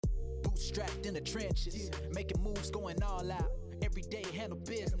Bootstrapped in the trenches, making moves, going all out. Every day handle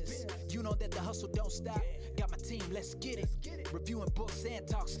business. You know that the hustle don't stop. Got my team, let's get it. Reviewing books and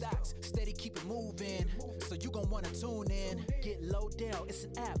talk stocks. Steady keep it moving. So you gon' wanna tune in. Get Lodell, it's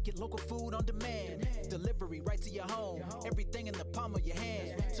an app. Get local food on demand. Delivery right to your home. Everything in the palm of your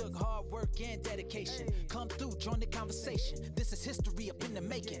hand. Took hard work and dedication. Come through, join the conversation. This is history up in the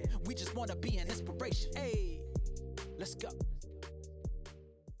making. We just wanna be an inspiration. Hey, let's go.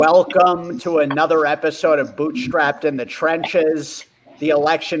 Welcome to another episode of Bootstrapped in the Trenches. The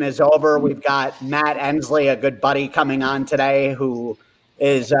election is over. We've got Matt Ensley, a good buddy, coming on today, who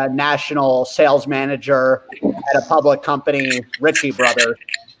is a national sales manager at a public company, Ritchie Brothers.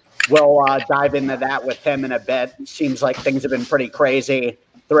 We'll dive into that with him in a bit. Seems like things have been pretty crazy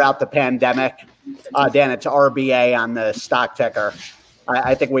throughout the pandemic. Dan, it's RBA on the stock ticker.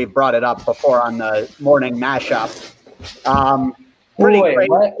 I think we've brought it up before on the morning mashup. Wait,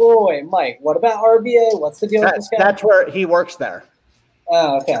 Mike, what about RBA? What's the deal with this guy? That's where he works there.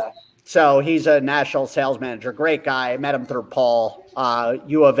 Oh, okay. So he's a national sales manager. Great guy. I met him through Paul,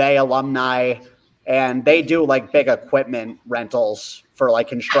 U of A alumni, and they do like big equipment rentals for like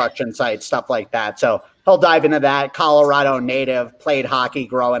construction sites, stuff like that. So he'll dive into that. Colorado native, played hockey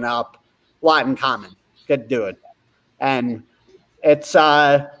growing up, a lot in common. Good dude. And it's,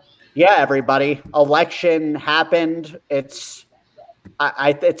 everybody, election happened. It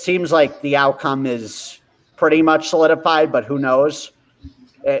seems like the outcome is pretty much solidified, but who knows?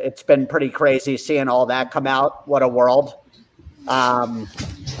 It's been pretty crazy seeing all that come out. What a world. Our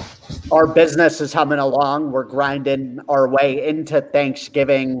business is humming along. We're grinding our way into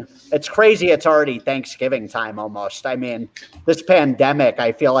Thanksgiving. It's crazy. It's already Thanksgiving time almost. I mean, this pandemic,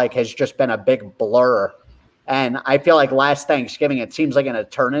 I feel like, has just been a big blur. And I feel like last Thanksgiving, it seems like an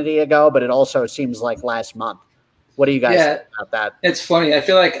eternity ago, but it also seems like last month. What do you guys think about that? It's funny. I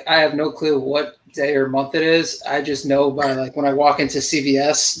feel like I have no clue what day or month it is. I just know by like when I walk into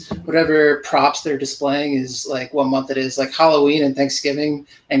CVS, whatever props they're displaying is like what month it is, like Halloween and Thanksgiving.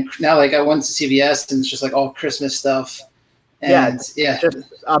 And now like I went to CVS and it's just like all Christmas stuff. And just,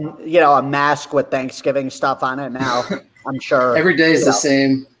 a mask with Thanksgiving stuff on it now. I'm sure every day is the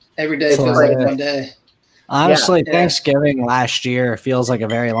same. Every day feels like one day. Honestly, Thanksgiving last year feels like a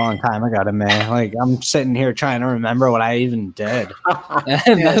very long time ago to me. Like I'm sitting here trying to remember what I even did.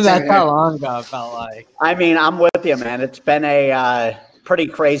 That's how long ago it felt like. I mean, I'm with you, man. It's been a pretty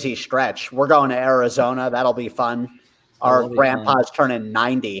crazy stretch. We're going to Arizona. That'll be fun. Our grandpa's turning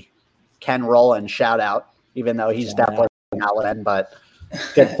 90. Ken Rowland, shout out, even though he's definitely not with but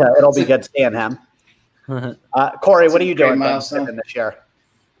it'll be good seeing him. Corey, what are you doing this year?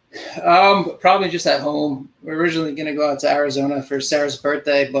 Probably just at home. We're originally going to go out to Arizona for Sarah's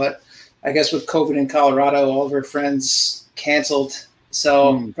birthday, but I guess with COVID in Colorado, all of her friends canceled.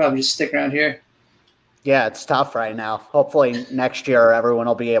 So probably just stick around here. Yeah, it's tough right now. Hopefully next year, everyone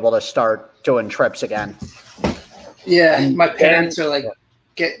will be able to start doing trips again. Yeah. My parents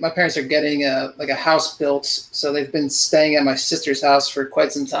are getting a house built. So they've been staying at my sister's house for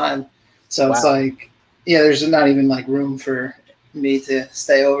quite some time. So It's like, there's not even like room for me to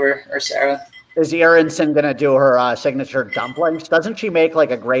stay over, or Sarah. Is Aronson going to do her signature dumplings? Doesn't she make like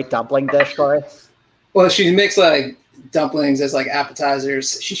a great dumpling dish, Corey? Well, she makes like dumplings as like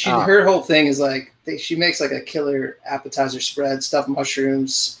appetizers. Her whole thing is like she makes like a killer appetizer spread: stuffed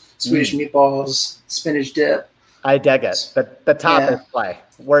mushrooms, Swedish meatballs, spinach dip. I dig it. The topping play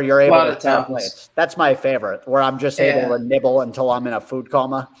where you're able to have plates. That's my favorite. Where I'm just able to nibble until I'm in a food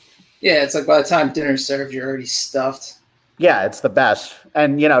coma. Yeah, it's like by the time dinner's served, you're already stuffed. Yeah, it's the best.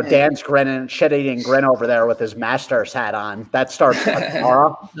 And, Dan's grinning, shit-eating grin over there with his Masters hat on. That starts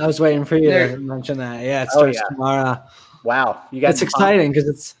tomorrow. I was waiting for you to mention that. Yeah, it starts tomorrow. Wow. It's exciting because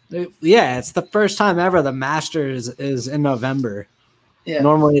it's the first time ever the Masters is in November. Yeah.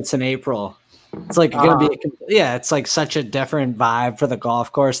 Normally it's in April. It's like going to be it's like such a different vibe for the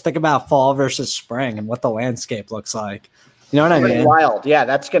golf course. Think about fall versus spring and what the landscape looks like. You know what I mean? Wild. Yeah,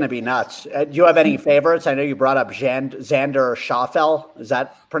 that's going to be nuts. Do you have any favorites? I know you brought up Xander Schauffele. Is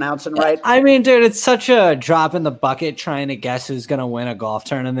that pronouncing right? I mean, dude, it's such a drop in the bucket trying to guess who's going to win a golf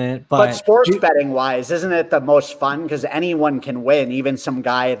tournament. But sports betting wise, isn't it the most fun? Because anyone can win, even some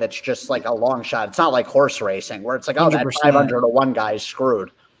guy that's just like a long shot. It's not like horse racing where it's like, 100%. That 500 to 1 guy's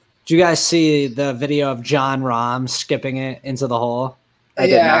screwed. Did you guys see the video of John Rahm skipping it into the hole? I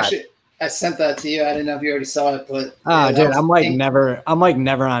did not. Actually, I sent that to you. I didn't know if you already saw it, but dude, I'm like never on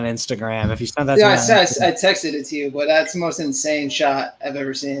Instagram. If you sent that, to me, I texted it to you, but that's the most insane shot I've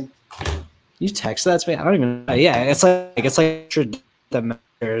ever seen. You texted that to me? I don't even know. Yeah, it's like the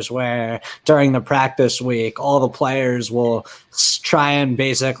where during the practice week, all the players will try and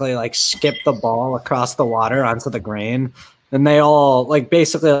basically like skip the ball across the water onto the green. And they all like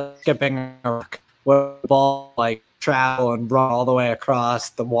basically skipping a ball, like travel and run all the way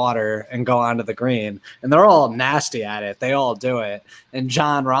across the water and go onto the green. And they're all nasty at it. They all do it. And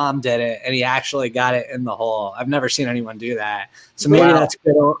Jon Rahm did it, and he actually got it in the hole. I've never seen anyone do that. So maybe that's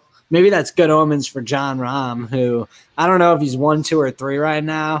good. Maybe that's good omens for Jon Rahm, who I don't know if he's 1, 2, or 3 right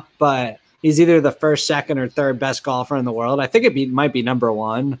now, but he's either the first, second, or third best golfer in the world. I think might be number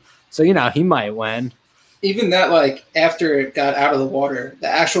 1. So, he might win. Even that, like, after it got out of the water, the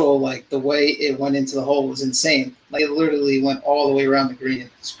actual, like, the way it went into the hole was insane. Like, it literally went all the way around the green.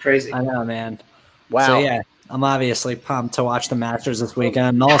 It's crazy. I know, man. Wow. So, yeah, I'm obviously pumped to watch the Masters this weekend.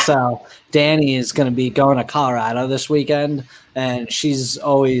 And also, Danny is going to be going to Colorado this weekend, and she's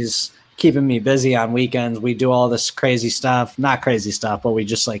always keeping me busy on weekends. We do all this crazy stuff, not crazy stuff, but we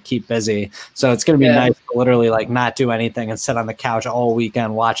just like keep busy. So it's going to be nice to literally like not do anything and sit on the couch all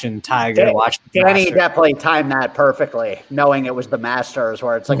weekend watching Tiger. Danny definitely timed that perfectly, knowing it was the Masters,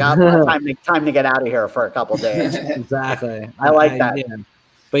 where it's like, time to get out of here for a couple days. Exactly. I like that. Yeah.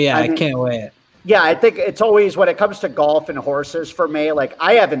 But I can't wait. Yeah, I think it's always, when it comes to golf and horses for me, like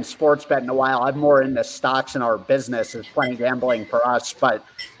I haven't sports bet in a while. I'm more into stocks in our business, is playing gambling for us. But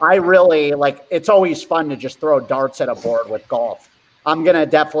I really like, it's always fun to just throw darts at a board with golf. I'm going to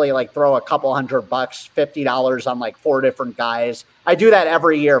definitely like throw a couple $100, $50 on like 4 different guys. I do that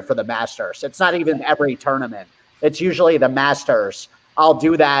every year for the Masters. It's not even every tournament. It's usually the Masters. I'll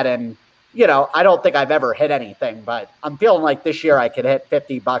do that, and I don't think I've ever hit anything, but I'm feeling like this year I could hit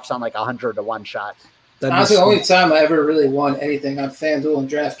 $50 on like 100 to 1 shot. Honestly, the only time I ever really won anything on FanDuel and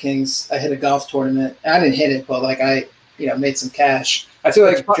DraftKings, I hit a golf tournament. I didn't hit it, but like I, made some cash. I feel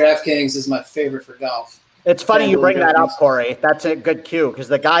like DraftKings is my favorite for golf. It's funny you bring that up, Corey. That's a good cue, because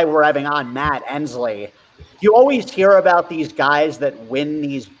the guy we're having on, Matt Ensley, you always hear about these guys that win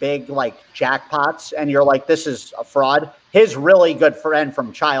these big like jackpots, and you're like, this is a fraud. His really good friend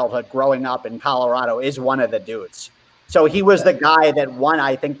from childhood growing up in Colorado is one of the dudes. So he was the guy that won,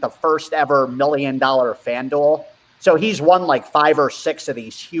 I think, the first ever $1 million FanDuel. So he's won like 5 or 6 of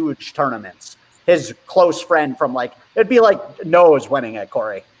these huge tournaments. His close friend from like, it'd be like Nose winning it,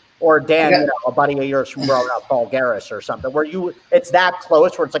 Corey. Or Dan, a buddy of yours from growing up, Paul Garris or something, where it's that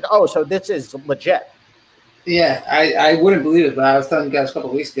close where it's like, oh, so this is legit. Yeah, I wouldn't believe it, but I was telling you guys a couple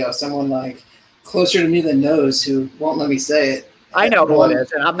of weeks ago, someone like closer to me than Nose who won't let me say it. I know who it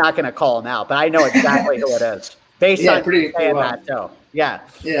is, and I'm not going to call him out, but I know exactly who it is. Based on saying that, too. Yeah.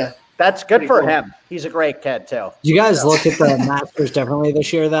 Yeah. That's good for him. He's a great kid, too. Do you guys look at the Masters differently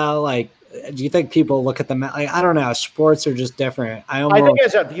this year, though? Like, do you think people look at I don't know, sports are just different. I think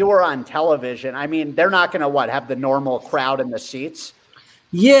as a viewer on television, I mean, they're not going to have the normal crowd in the seats.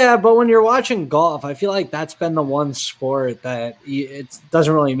 Yeah, but when you're watching golf, I feel like that's been the one sport that it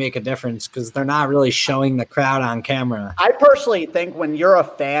doesn't really make a difference because they're not really showing the crowd on camera. I personally think when you're a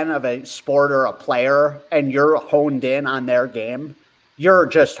fan of a sport or a player and you're honed in on their game, you're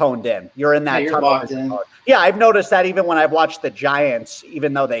just honed in. You're in that. Yeah, you're locked in. Yeah, I've noticed that even when I've watched the Giants,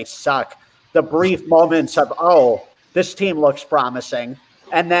 even though they suck, the brief moments of, oh, this team looks promising.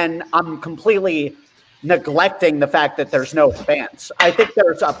 And then I'm completely neglecting the fact that there's no fans. I think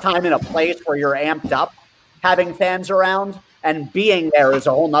there's a time and a place where you're amped up having fans around, and being there is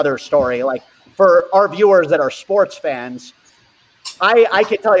a whole nother story. Like for our viewers that are sports fans, I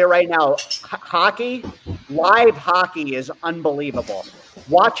can tell you right now, hockey, live hockey is unbelievable.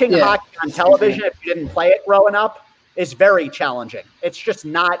 Watching hockey on television, if you didn't play it growing up, is very challenging. It's just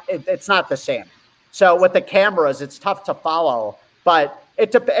not, it's not the same. So with the cameras, it's tough to follow, but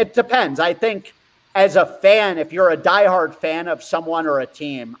it depends. I think as a fan, if you're a diehard fan of someone or a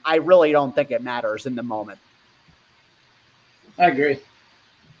team, I really don't think it matters in the moment. I agree.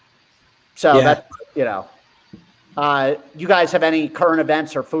 So that's, you guys have any current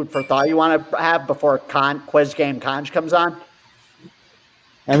events or food for thought you want to have before Quiz Game Conch comes on?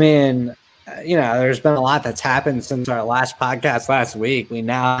 I mean, there's been a lot that's happened since our last podcast last week. We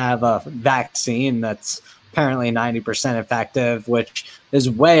now have a vaccine that's apparently 90% effective, which is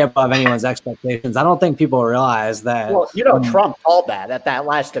way above anyone's expectations. I don't think people realize that. Well, Trump called that at that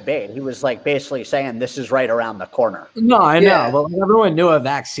last debate. He was like basically saying this is right around the corner. No, I know. Well, everyone knew a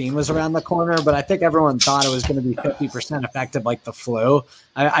vaccine was around the corner, but I think everyone thought it was going to be 50% effective like the flu.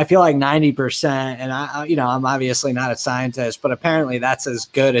 I feel like 90%, and I'm obviously not a scientist, but apparently that's as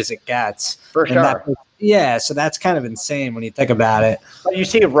good as it gets. For sure. So that's kind of insane when you think about it. But you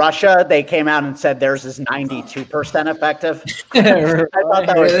see Russia, they came out and said theirs is 92% effective. I thought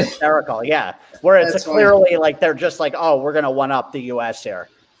that was hysterical. Yeah. Where it's clearly like they're just like, oh, we're going to one up the U.S. here.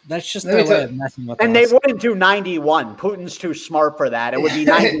 That's just their way of messing with and us. they wouldn't do 91. Putin's too smart for that. It would be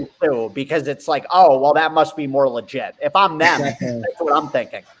 92 because it's like, oh, well, that must be more legit. If I'm them, that's what I'm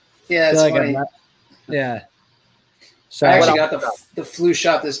thinking. Yeah, it's funny. Yeah. So I actually got the flu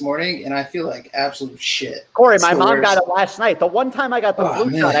shot this morning, and I feel like absolute shit. Corey, my mom got it last night. The one time I got the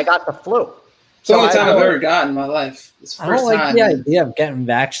flu shot, I got the flu. It's the only time I've ever gotten in my life. It's the I don't first like time. the idea of getting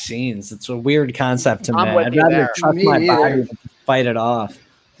vaccines. It's a weird concept to me. I'm with I'd you rather there. trust Me my neither. body than fight it off.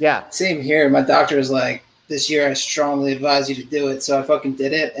 Yeah. Same here. My doctor was like, this year I strongly advise you to do it. So I fucking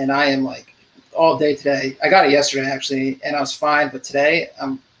did it, and I am like all day today. I got it yesterday actually, and I was fine, but today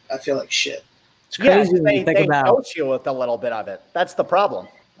I feel like shit. It's crazy when you think they about. dose you with a little bit of it. That's the problem.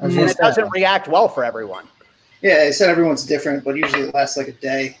 Mhm. And it doesn't react well for everyone. Yeah, they said everyone's different, but usually it lasts like a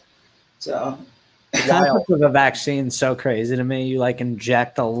day. So The concept of a vaccine is so crazy to me. You like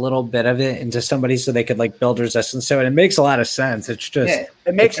inject a little bit of it into somebody so they could like build resistance to it. It makes a lot of sense. It's just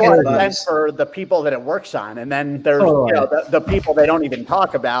It makes a lot of sense for the people that it works on, and then there's the people they don't even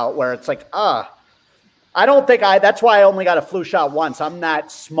talk about where it's like, I don't think that's why I only got a flu shot once. I'm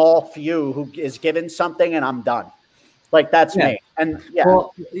that small few who is given something and I'm done. Like that's me. And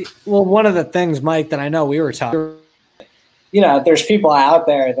well, one of the things, Mike, that I know we were talking, there's people out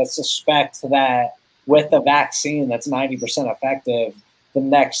there that suspect that with a vaccine that's 90% effective, the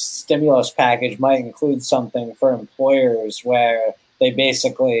next stimulus package might include something for employers where they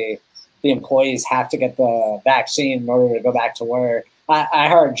basically, the employees have to get the vaccine in order to go back to work. I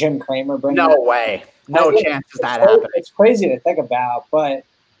heard Jim Cramer bring No way. No chances that happening. It's crazy to think about, but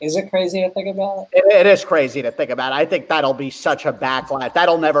is it crazy to think about? It is crazy to think about. I think that'll be such a backlash.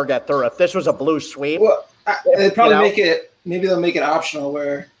 That'll never get through. If this was a blue sweep. Well, they'd probably make it, maybe they'll make it optional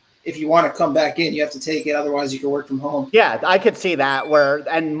where if you want to come back in, you have to take it. Otherwise, you can work from home. Yeah, I could see that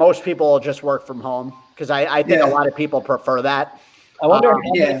and most people will just work from home because I think a lot of people prefer that. I wonder how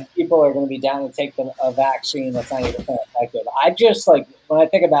many people are going to be down to take a vaccine that's not even effective. I just when I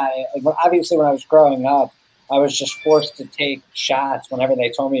think about it, obviously when I was growing up, I was just forced to take shots whenever they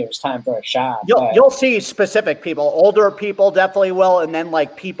told me it was time for a shot. You'll see specific people, older people definitely will, and then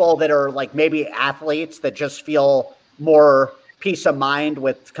like people that are like maybe athletes that just feel more peace of mind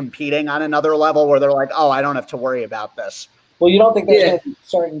with competing on another level where they're like, oh, I don't have to worry about this. Well, you don't think there's going to be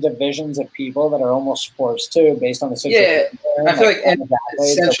certain divisions of people that are almost forced to based on the situation? Yeah, I feel like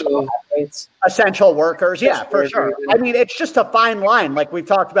essential workers. Yeah, for sure. I mean, it's just a fine line. Like we've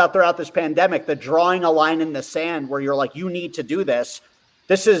talked about throughout this pandemic, the drawing a line in the sand where you're like, you need to do this.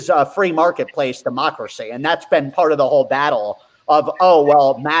 This is a free marketplace democracy. And that's been part of the whole battle of, oh,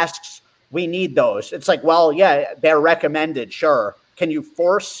 well, masks, we need those. It's like, well, yeah, they're recommended. Sure. Can you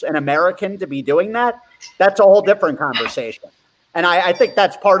force an American to be doing that? That's a whole different conversation. And I think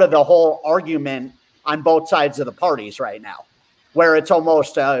that's part of the whole argument on both sides of the parties right now, where it's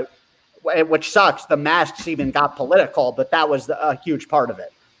almost, which sucks, the masks even got political, but that was a huge part of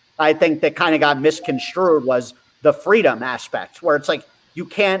it. I think that kind of got misconstrued was the freedom aspect, where it's like you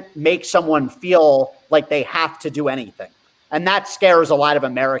can't make someone feel like they have to do anything. And that scares a lot of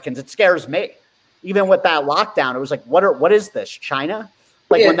Americans. It scares me. Even with that lockdown, it was like, what is this, China?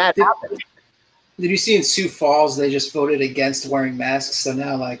 Like when that happened. Did you see in Sioux Falls, they just voted against wearing masks? So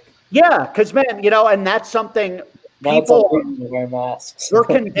now, yeah, because, man, and that's something people wear masks. we're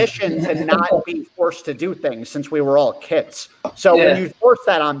conditioned to not be forced to do things since we were all kids. So when you force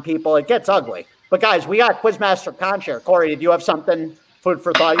that on people, it gets ugly. But, guys, we got Quizmaster Concher. Corey, did you have something, food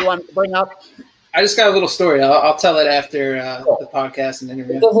for thought, you wanted to bring up? I just got a little story. I'll tell it after the podcast and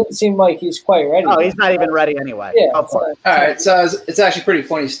interview. It doesn't seem like he's quite ready. Oh, he's not even ready anyway. Yeah. All right. So it's actually a pretty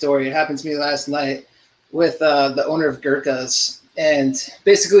funny story. It happened to me last night with the owner of Gurkha's. And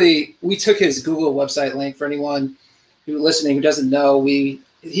basically, we took his Google website link for anyone who listening who doesn't know.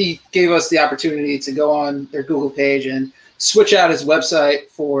 He gave us the opportunity to go on their Google page and switch out his website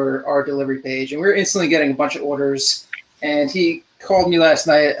for our delivery page. And we were instantly getting a bunch of orders. And he called me last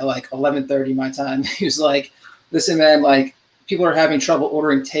night at like 11:30 my time. He was like, listen, man, like people are having trouble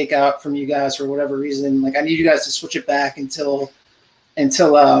ordering takeout from you guys for whatever reason. Like I need you guys to switch it back until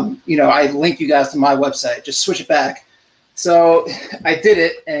I link you guys to my website. Just switch it back. So I did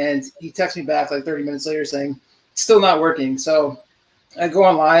it, and he texted me back like 30 minutes later saying, it's still not working. So I go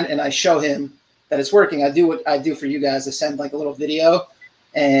online and I show him that it's working. I do what I do for you guys. I send like a little video,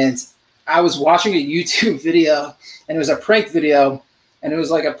 and I was watching a YouTube video, and it was a prank video, and it was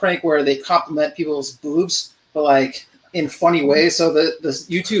like a prank where they compliment people's boobs, but like in funny ways. So the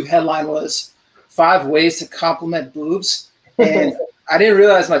YouTube headline was 5 ways to compliment boobs. And I didn't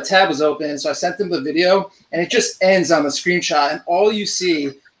realize my tab was open. So I sent them the video, and it just ends on the screenshot. And all you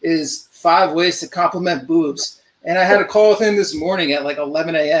see is 5 ways to compliment boobs. And I had a call with him this morning at like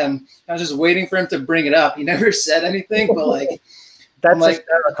 11 a.m. I was just waiting for him to bring it up. He never said anything, but like, that's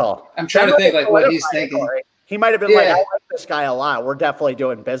hysterical. I'm trying to think like what he's thinking. He might have been like, I like this guy a lot. We're definitely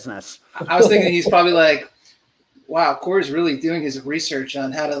doing business. I was thinking he's probably like, wow, Corey's really doing his research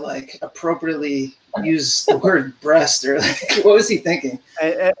on how to like appropriately use the word breast, or like, what was he thinking?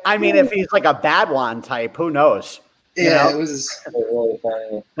 I mean, if he's like a bad one type, who knows? Yeah, it was really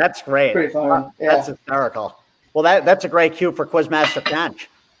funny. That's great. Pretty funny. That's hysterical. Well, that's a great cue for Quizmaster French.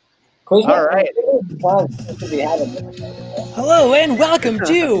 All right. Hello and welcome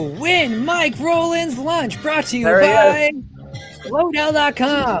to Win Mike Rowland's Lunch, brought to you by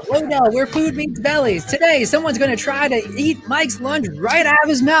Lodell.com. Lodell, where food meets bellies. Today, someone's going to try to eat Mike's lunch right out of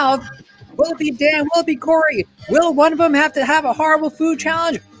his mouth. Will it be Dan? Will it be Corey? Will one of them have to have a horrible food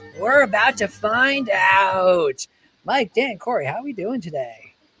challenge? We're about to find out. Mike, Dan, Corey, how are we doing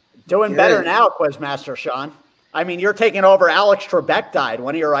today? Doing better now, Quizmaster Sean. I mean, you're taking over. Alex Trebek died,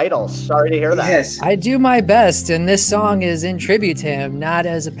 one of your idols. Sorry to hear that. Yes. I do my best, and this song is in tribute to him, not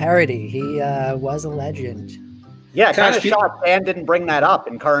as a parody. He was a legend. Yeah, kind of shocked Dan didn't bring that up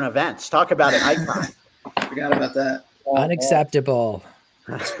in current events. Talk about an icon. Forgot about that. Unacceptable.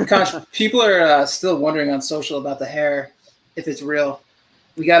 Conch, people are still wondering on social about the hair, if it's real.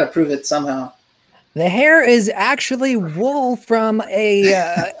 We got to prove it somehow. The hair is actually wool from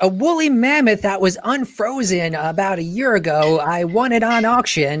a woolly mammoth that was unfrozen about a year ago. I won it on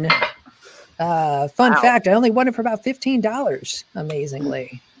auction. Fun fact, I only won it for about $15,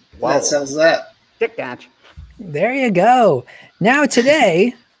 amazingly. Wow. That sells that. Dick match. There you go. Now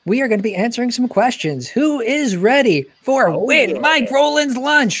today, we are going to be answering some questions. Who is ready for Win Mike Rowland's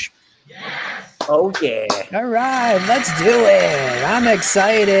Lunch? Yes. Oh, yeah. All right, let's do it. I'm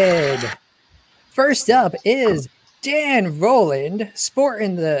excited. First up is Dan Rowland,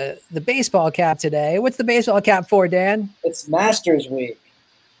 sporting the baseball cap today. What's the baseball cap for, Dan? It's Masters Week.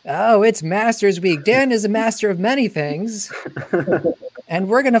 Oh, it's Masters Week. Dan is a master of many things. And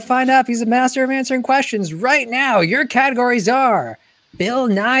we're going to find out if he's a master of answering questions right now. Your categories are Bill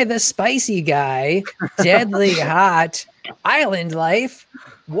Nye the Spicy Guy, Deadly Hot, Island Life,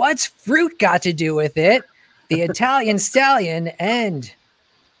 What's Fruit Got to Do with It, The Italian Stallion, and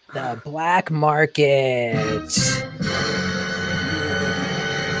the Black Market.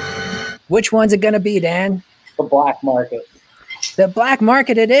 Which one's it going to be, Dan? The Black Market. The Black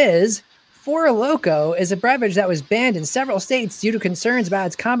Market it is. Four Loko is a beverage that was banned in several states due to concerns about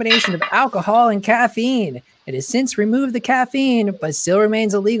its combination of alcohol and caffeine. It has since removed the caffeine, but still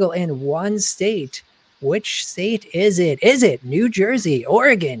remains illegal in one state. Which state is it? Is it New Jersey,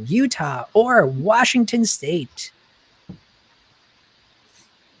 Oregon, Utah, or Washington State?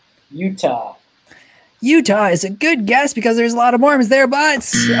 Utah. Utah is a good guess because there's a lot of Mormons there, but I'm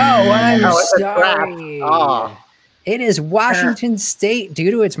sorry. It is Washington State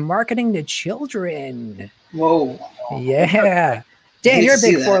due to its marketing to children. Whoa. Yeah. Dan, you're a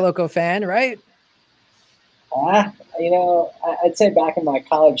big Four Loko fan, right? I'd say back in my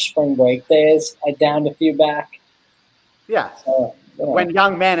college spring break days, I downed a few back. Yeah. So, when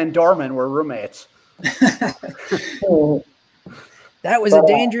Young Man and Dorman were roommates. That was a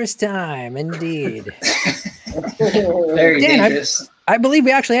dangerous time, indeed. Very dangerous. I believe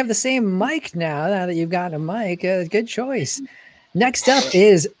we actually have the same mic now that you've got a mic. Good choice. Next up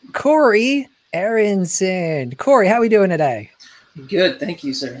is Corey Aronson. Corey, how are we doing today? Good. Thank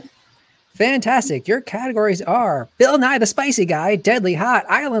you, sir. Fantastic. Your categories are Bill Nye the Spicy Guy, Deadly Hot,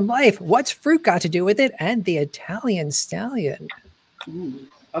 Island Life, What's Fruit Got to Do with It, and The Italian Stallion. Ooh,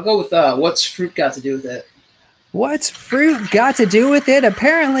 I'll go with What's Fruit Got to Do with It. What's fruit got to do with it?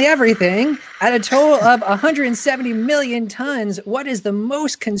 Apparently everything. At a total of 170 million tons, what is the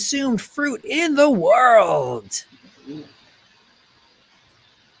most consumed fruit in the world?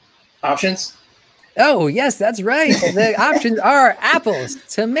 Options? Oh, yes, that's right. The options are apples,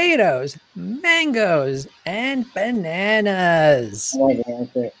 tomatoes, mangoes, and bananas.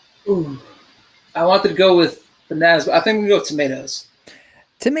 Ooh. I wanted to go with bananas, but I think we can go with tomatoes.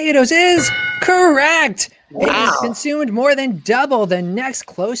 Tomatoes is correct. Wow. It is consumed more than double the next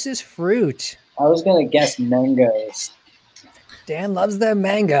closest fruit. I was going to guess mangoes. Dan loves the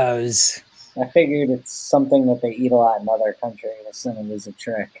mangoes. I figured it's something that they eat a lot in other countries. And it was a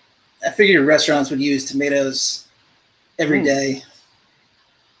trick. I figured restaurants would use tomatoes every day.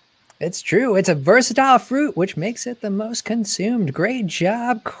 It's true. It's a versatile fruit, which makes it the most consumed. Great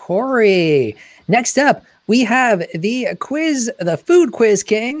job, Corey. Next up, we have the food quiz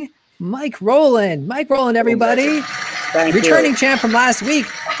king, Mike Rowland. Mike Rowland, everybody. Returning champ from last week,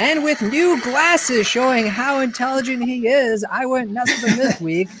 and with new glasses showing how intelligent he is, I wouldn't mess with him this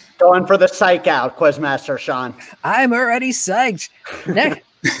week. Going for the psych out, Quizmaster Sean. I'm already psyched. Next,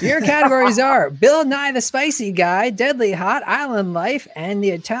 your categories are Bill Nye the Spicy Guy, Deadly Hot, Island Life, and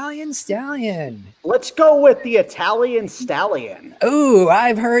the Italian Stallion. Let's go with the Italian Stallion. Ooh,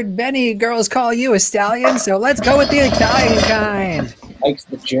 I've heard many girls call you a stallion, so let's go with the Italian kind. Likes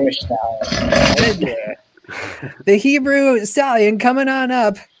the Jewish stallion. The Hebrew stallion coming on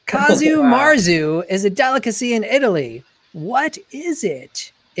up. Kazu Marzu is a delicacy in Italy. What is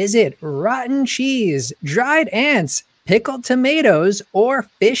it? Is it rotten cheese, dried ants, pickled tomatoes, or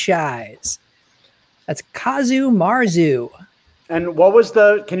fish eyes? That's Kazu Marzu. And what was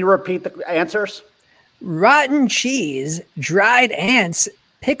can you repeat the answers? Rotten cheese, dried ants,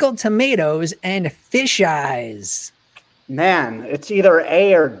 pickled tomatoes, and fish eyes. Man, it's either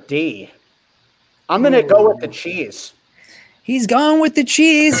A or D. I'm going to go with the cheese. He's going with the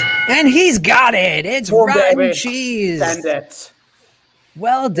cheese, and he's got it. It's rotten baby. cheese. Send it.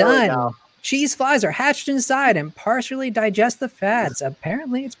 Well done. go. Cheese flies are hatched inside and partially digest the fats.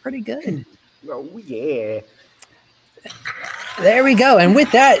 Apparently, it's pretty good. Oh, yeah. There we go. And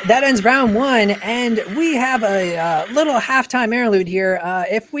with that ends round one. And we have a little halftime interlude here.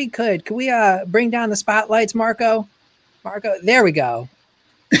 If we could we bring down the spotlights, Marco? Marco, there we go.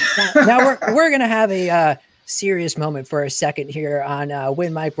 Now we're going to have a serious moment for a second here on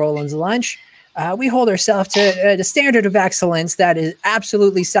Win Mike Roland's Lunch. We hold ourselves to the standard of excellence that is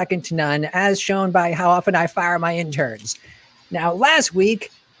absolutely second to none, as shown by how often I fire my interns. Now, last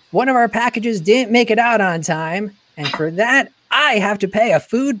week, one of our packages didn't make it out on time, and for that, I have to pay a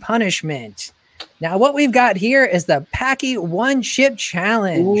food punishment. Now, what we've got here is the Packy One Chip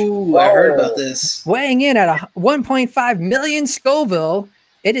Challenge. Ooh, I heard about this. Weighing in at 1.5 million Scoville,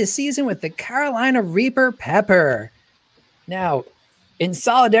 it is seasoned with the Carolina Reaper pepper. Now, in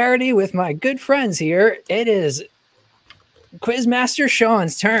solidarity with my good friends here, it is Quizmaster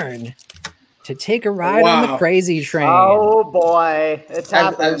Sean's turn to take a ride on the crazy train. Oh, boy. It's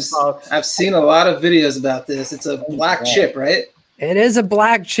happening, folks. I've seen a lot of videos about this. It's a black chip, right? It is a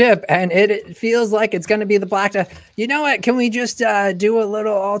black chip, and it feels like it's going to be the black. You know what? Can we just do a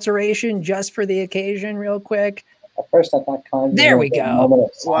little alteration just for the occasion real quick? At first, I thought Conj. There we go.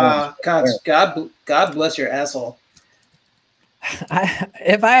 Wow. God bless your asshole.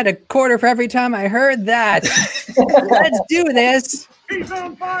 If I had a quarter for every time I heard that, let's do this. He's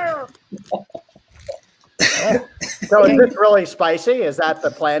on fire. So is this really spicy? Is that the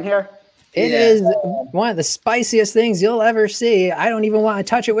plan here? It is one of the spiciest things you'll ever see. I don't even want to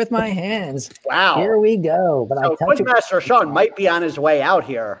touch it with my hands. Wow. Here we go. But so Quizmaster Sean might be on his way out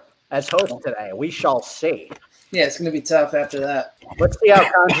here as host today. We shall see. Yeah, it's going to be tough after that. Let's see how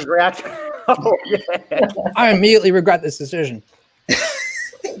Conj's reaction. Oh, yeah. I immediately regret this decision.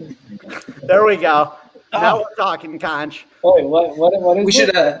 There we go. Now we're talking, Conj. Wait, what is we should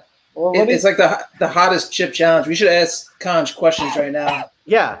it's it? like the hottest chip challenge. We should ask Conj questions right now.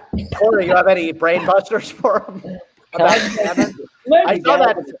 Yeah. Corey, you have any brain busters for him? I saw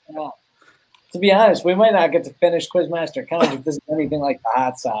that. To be honest, we might not get to finish Quizmaster Conj if this is anything like the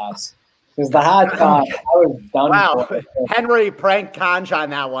hot sauce. Because the hot sauce, I was done. Wow. For it. Henry pranked Conj on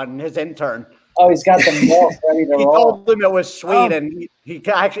that one, his intern. Oh, he's got the milk ready to He roll. told him it was sweet, and he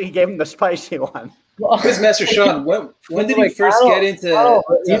gave him the spicy one. Quizmaster Sean, when did you first get into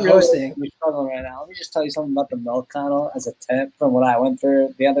hosting? We're struggling right now. Let me just tell you something about the milk, Connell, as a tip from what I went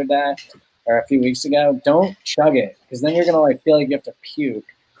through the other day or a few weeks ago. Don't chug it, because then you're gonna feel like you have to puke,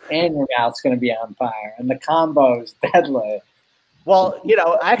 and your mouth's gonna be on fire, and the combo is deadly. Well,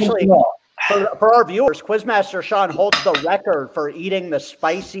 actually, for our viewers, Quizmaster Sean holds the record for eating the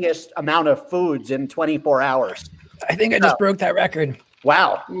spiciest amount of foods in 24 hours. I think I just broke that record.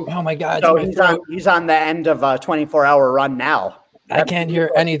 Wow. Oh, my God. So he's on the end of a 24-hour run now. I can't hear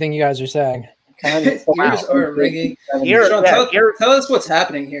anything you guys are saying. Ears are ringing. Sean, tell us what's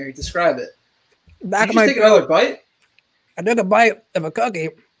happening here. Describe it. Did you just take another bite? I took a bite of a cookie.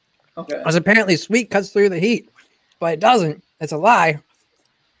 Okay. As apparently sweet cuts through the heat, but it doesn't. It's a lie.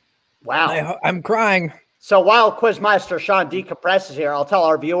 Wow. I'm crying. So while Quizmaster Sean decompresses here, I'll tell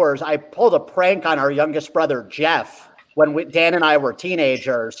our viewers I pulled a prank on our youngest brother, Jeff, when Dan and I were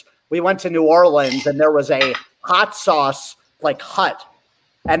teenagers. We went to New Orleans, and there was a hot sauce hut.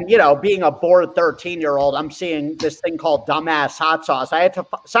 And, being a bored 13-year-old, I'm seeing this thing called Dumbass Hot Sauce. I had to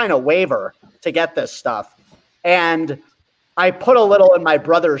sign a waiver to get this stuff. And I put a little in my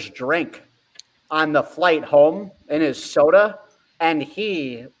brother's drink on the flight home in his soda. And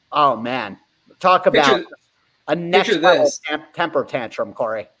he, oh, man, talk about a next level temper tantrum,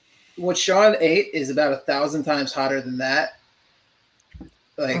 Corey. what Sean ate is about 1,000 times hotter than that.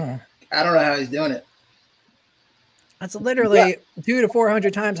 Like, I don't know how he's doing it. That's literally 200 to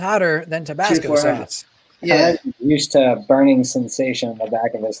 400 times hotter than Tabasco sauce. Yeah, used to burning sensation in the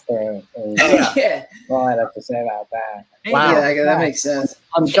back of his throat. Yeah, all I'd have to say about that. Wow, yeah, that makes sense.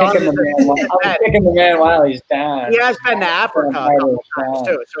 I'm kicking the man while he's down. He has been to Africa a couple times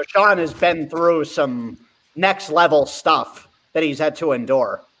too. So Sean has been through some next level stuff that he's had to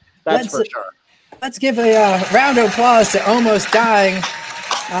endure. That's for sure. Let's give a round of applause to Almost Dying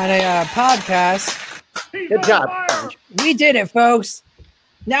on a podcast. Good job. We did it, folks.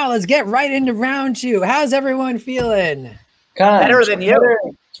 Now let's get right into round 2. How's everyone feeling? Better than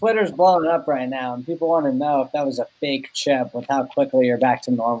you. Twitter's blowing up right now, and people want to know if that was a fake chip with how quickly you're back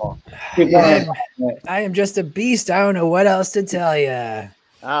to normal. I am just a beast. I don't know what else to tell you.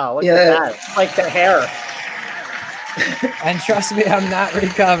 Oh, look at that. It's like the hair. And trust me, I'm not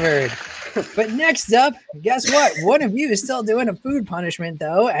recovered. But next up, guess what? One of you is still doing a food punishment,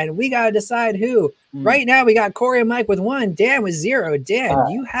 though, and we got to decide who. Right now, we got Corey and Mike with 1, Dan with 0. Dan,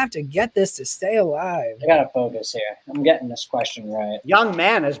 you have to get this to stay alive. I got to focus here. I'm getting this question right. Young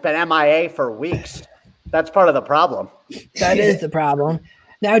man has been MIA for weeks. That's part of the problem. That is the problem.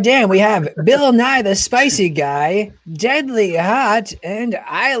 Now, Dan, we have Bill Nye the Spicy Guy, Deadly Hot, and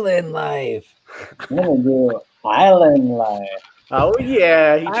Island Life. I'm going to do Island Life. Oh,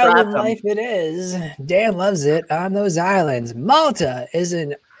 yeah. Island life it is. Dan loves it on those islands. Malta is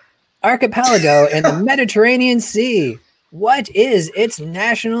an archipelago in the Mediterranean Sea. What is its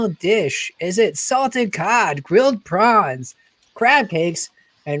national dish? Is it salted cod, grilled prawns, crab cakes,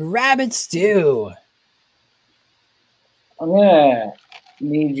 and rabbit stew? I'm going to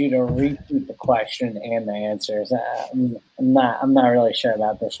need you to repeat the question and the answers. I'm not really sure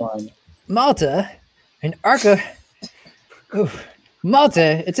about this one. Malta,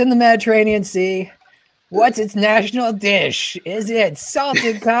 Malta, it's in the Mediterranean Sea. What's its national dish? Is it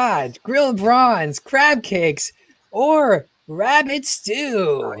salted cod, grilled prawns, crab cakes, or rabbit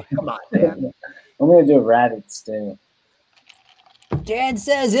stew? Come on, Dan. I'm going to do rabbit stew. Dan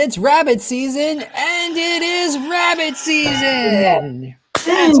says it's rabbit season, and it is rabbit season.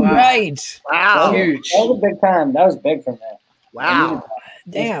 That's right. Wow. Huge. That was a big time. That was big for me. Wow.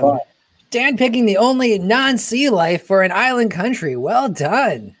 Damn. Dan picking the only non-sea life for an island country. Well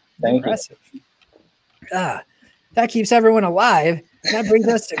done. Impressive. That keeps everyone alive. That brings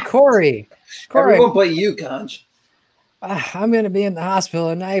us to Corey. Everyone but you, Conch. I'm going to be in the hospital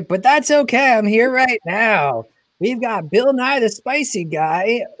tonight, but that's okay. I'm here right now. We've got Bill Nye the Spicy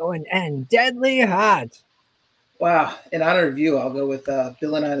Guy and Deadly Hot. Wow. In honor of you, I'll go with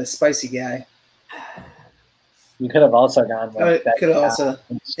Bill Nye the Spicy Guy. You could have also gone with that. Could have also.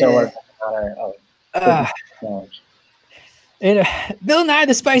 Bill Nye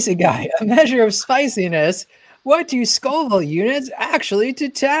the Spicy Guy, a measure of spiciness. What do Scoville units actually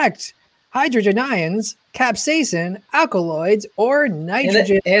detect? Hydrogen ions, capsaicin, alkaloids, or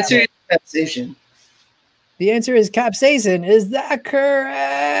nitrogen? Answer is capsaicin. The answer is capsaicin. Is that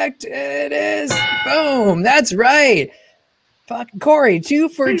correct? It is. Boom. That's right. Fucking Corey, 2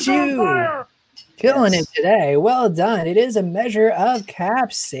 for 2. Killing it today. Well done. It is a measure of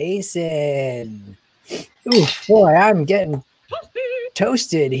capsaicin. Ooh, boy, I'm getting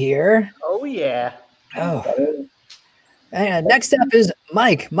toasted here. Oh, yeah. Oh. And next up is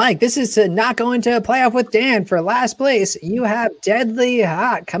Mike. Mike, this is to not go into a playoff with Dan for last place. You have Deadly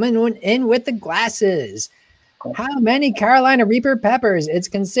Hot coming in with the glasses. How many Carolina Reaper peppers? It's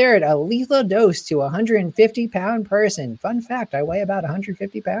considered a lethal dose to a 150-pound person. Fun fact, I weigh about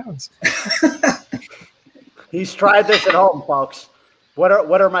 150 pounds. He's tried this at home, folks. What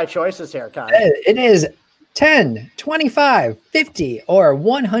are my choices here, Con? It is 10, 25, 50, or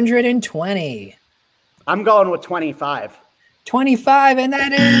 120. I'm going with 25. 25, and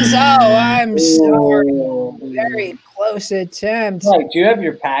that is, I'm sorry. Very close attempt. Mike, do you have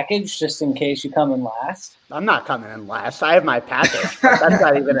your package just in case you come in last? I'm not coming in last. I have my package. That's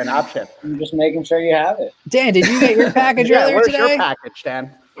not even an option. I'm just making sure you have it. Dan, did you get your package earlier where's today? Where's your package,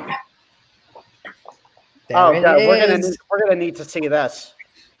 Dan? God, we're gonna need to see this.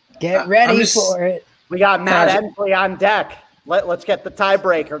 Get ready for it. We got Matt Ensley on deck. Let's get the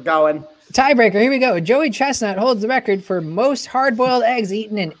tiebreaker going. Tiebreaker, here we go. Joey Chestnut holds the record for most hard-boiled eggs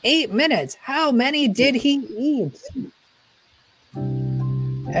eaten in 8 minutes. How many did he eat?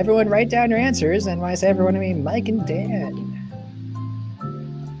 Everyone write down your answers, and when I say everyone, I mean Mike and Dan.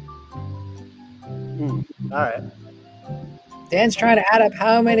 All right. Dan's trying to add up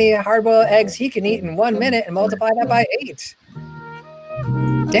how many hard-boiled eggs he can eat in 1 minute and multiply that by 8.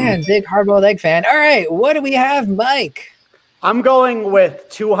 Dan, big hard-boiled egg fan. All right, what do we have, Mike? I'm going with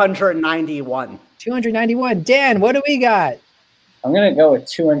 291. 291. Dan, what do we got? I'm going to go with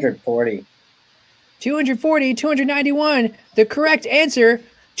 240. 240, 291. The correct answer,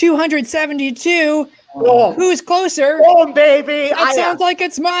 272. Boom. Who's closer? Boom, baby. That sounds like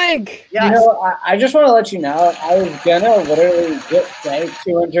it's Mike. Yes. You know, I just want to let you know, I was gonna literally say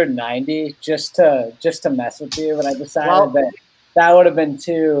 290 just to mess with you, but I decided that would have been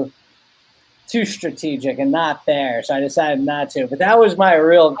too strategic and not fair, so I decided not to. But that was my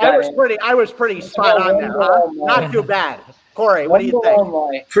real. I was pretty spot on there. Huh? Not too bad. Corey, what do you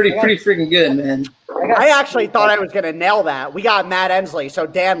think? Pretty freaking good, man. I actually thought I was gonna nail that. We got Matt Ensley, so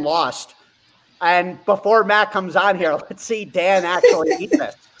Dan lost. And before Matt comes on here, let's see Dan actually eat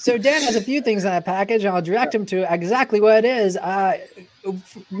this. So Dan has a few things in that package, and I'll direct him to exactly what it is.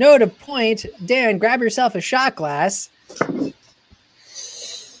 Note of point, Dan, grab yourself a shot glass. I'm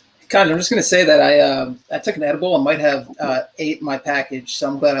just going to say that I took an edible and might have ate my package, so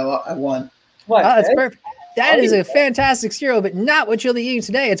I'm glad I won. What? Oh, that's perfect. That is a fantastic cereal, but not what you'll be eating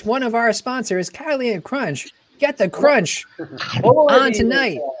today. It's one of our sponsors, Kylie Crunch. Get the crunch on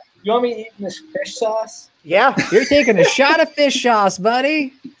tonight. You want me eating this fish sauce? Yeah. You're taking a shot of fish sauce,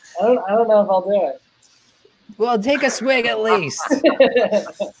 buddy. I don't know if I'll do it. Well, take a swig at least.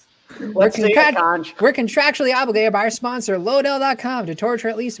 We're contractually obligated by our sponsor, Lodell.com, to torture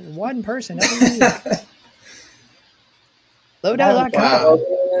at least one person every week. Lodell.com. Wow.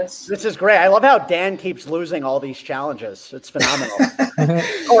 This is great. I love how Dan keeps losing all these challenges. It's phenomenal.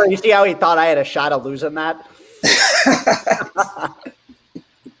 Or you see how he thought I had a shot of losing that?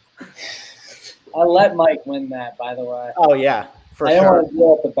 I let Mike win that, by the way. Oh, yeah, for I sure. don't want to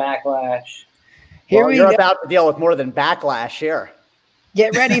deal with the backlash. You're about to deal with more than backlash here.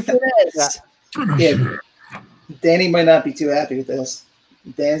 Get ready for this. Yeah. Danny might not be too happy with this.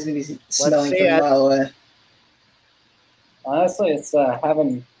 Dan's going to be smelling from a mile away. Honestly, it's having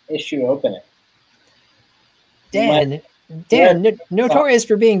an issue opening. Dan, notorious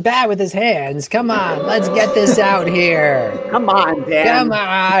for being bad with his hands. Come on, let's get this out here. Come on, Dan. Come on.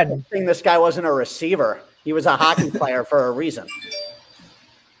 I think this guy wasn't a receiver. He was a hockey player for a reason.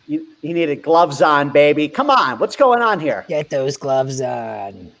 He needed gloves on, baby. Come on, what's going on here? Get those gloves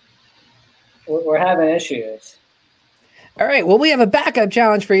on. We're having issues. All right, well, we have a backup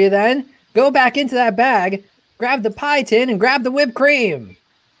challenge for you then. Go back into that bag, grab the pie tin, and grab the whipped cream.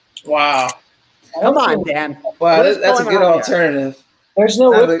 Wow. Come on, Dan. Wow, that's a good alternative. Here? There's no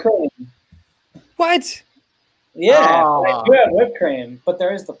whipped cream. What? Yeah, I do have whipped cream, but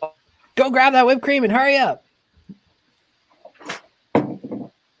there is the pie. Go grab that whipped cream and hurry up.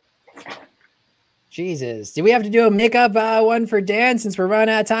 Jesus. Do we have to do a makeup one for Dan since we're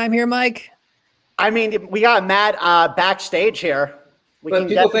running out of time here, Mike? I mean, we got Matt backstage here. But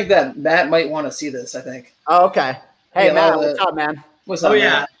people think that Matt might want to see this, I think. Oh, okay. Hey, Matt, what's up, man? What's up,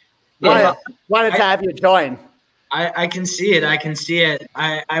 yeah. Wanted to have you join. I can see it. I can see it.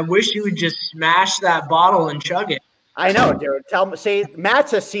 I wish you would just smash that bottle and chug it. I know, dude. See,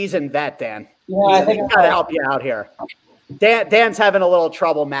 Matt's a seasoned vet, Dan. Yeah, I think He's got to help you out here. Dan's having a little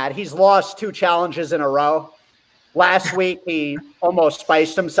trouble, Matt. He's lost 2 challenges in a row. Last week, he almost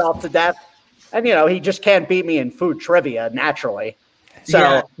spiced himself to death. And, he just can't beat me in food trivia naturally.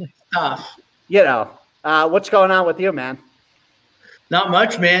 So, tough. What's going on with you, man? Not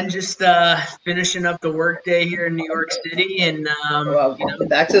much, man. Just finishing up the workday here in New York City. And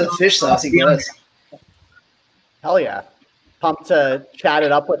back to the fish sauce, he goes. Hell yeah. Pumped to chat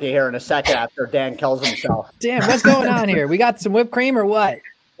it up with you here in a second after Dan kills himself. Dan, what's going on here? We got some whipped cream or what?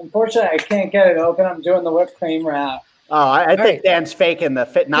 Unfortunately, I can't get it open. I'm doing the whipped cream route. Oh, I think Dan's faking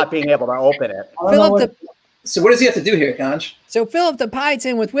not being able to open it. So what does he have to do here, Conch? So fill up the pie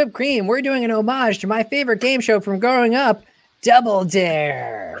tin with whipped cream. We're doing an homage to my favorite game show from growing up, Double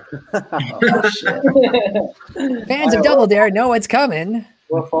Dare. Oh, shit. Fans of Double Dare know what's coming.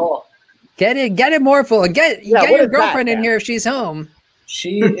 We're full. Get it more full. Get your girlfriend in here if she's home.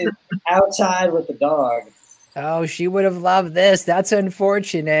 She is outside with the dog. Oh, she would have loved this. That's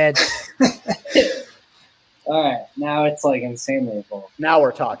unfortunate. All right, now it's like insanely full. Now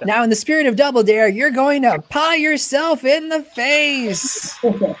we're talking. Now, in the spirit of Double Dare, you're going to pie yourself in the face.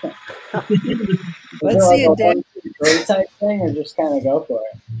 Let's see it, Dan. Type thing, or just kind of go for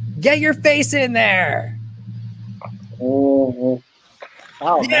it. Get your face in there.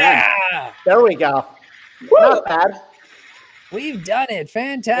 Oh man! There we go. Woo! Not bad. We've done it.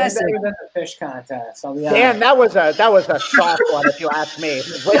 Fantastic. Better than the fish contest. I'll be honest. That was a soft one, if you ask me.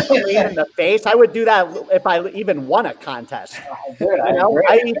 Whipped cream in the face. I would do that if I even won a contest. I do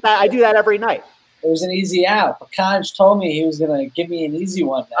that. I do that every night. It was an easy out. But Conch told me he was going to give me an easy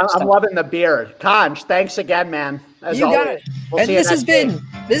one next time. I'm loving the beard. Conch, thanks again, man. As You always. got it. We'll And see you this has next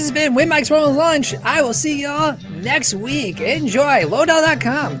week. been Win Mike's Rolling Lunch. I will see y'all next week. Enjoy.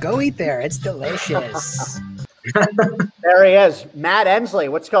 Lowdoll.com. Go eat there. It's delicious. There he is. Matt Ensley,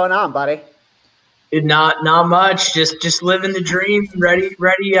 what's going on, buddy? Not much. Just living the dream. Ready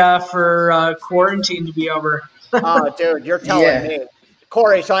for quarantine to be over. Oh, dude, you're telling me.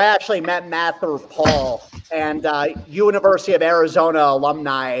 Corey, so I actually met Matt through Paul, and University of Arizona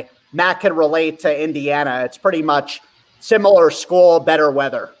alumni. Matt can relate to Indiana. It's pretty much similar school, better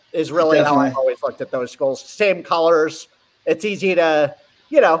weather is really how I've always looked at those schools. Same colors. It's easy to,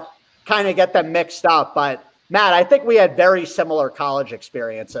 kind of get them mixed up. But, Matt, I think we had very similar college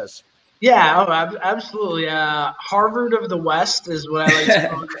experiences. Yeah, absolutely. Harvard of the West is what I like to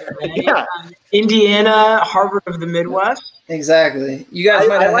call it. Yeah. Indiana, Harvard of the Midwest. Exactly. You guys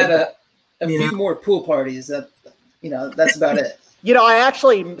might have had a few more pool parties. That's about it. I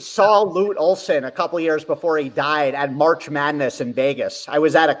actually saw Lute Olson a couple years before he died at March Madness in Vegas. I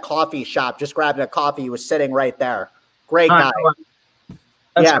was at a coffee shop just grabbing a coffee. He was sitting right there. Great guy.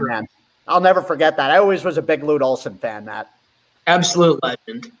 Yeah, great. Man. I'll never forget that. I always was a big Lute Olson fan, Matt. Absolute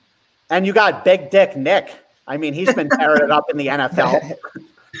legend. And you got Big Dick Nick. I mean, he's been tearing it up in the NFL.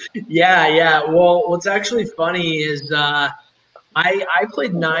 Yeah. Well, what's actually funny is I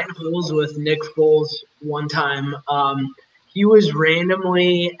played 9 holes with Nick Foles one time. He was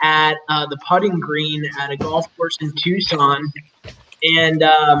randomly at the putting green at a golf course in Tucson. And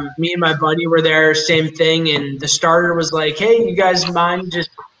me and my buddy were there, same thing. And the starter was like, hey, you guys mind just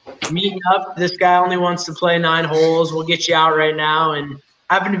meeting up? This guy only wants to play 9 holes. We'll get you out right now. And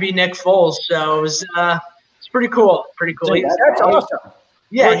happened to be Nick Foles. So it was it's pretty cool. Pretty cool. Dude, that's awesome.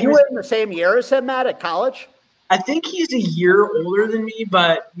 Yeah. Were you in the same year as him, Matt, at college? I think he's a year older than me,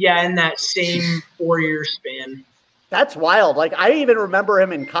 but yeah, in that same 4-year span. That's wild. Like, I even remember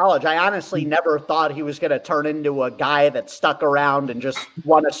him in college. I honestly never thought he was going to turn into a guy that stuck around and just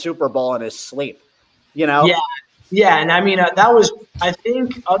won a Super Bowl in his sleep, Yeah. And I mean, that was, I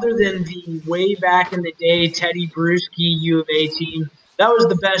think, other than the way back in the day, Teddy Bruschi U of A team, that was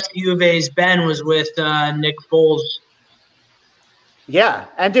the best U of A's been was with Nick Foles. Yeah.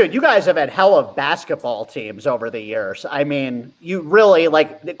 And, dude, you guys have had hell of basketball teams over the years. I mean, you really,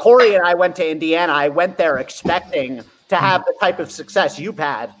 like, Corey and I went to Indiana. I went there expecting to have the type of success you've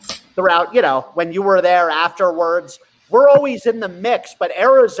had throughout, when you were there afterwards. We're always in the mix, but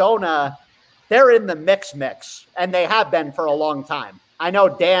Arizona, they're in the mix, and they have been for a long time. I know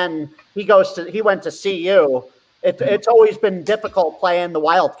Dan, he went to CU. It's always been difficult playing the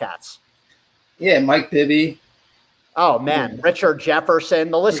Wildcats. Yeah, Mike Bibby. Oh, man. Richard Jefferson.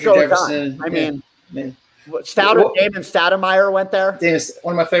 The list goes on. I mean, Damon Stoudemire went there. Damon's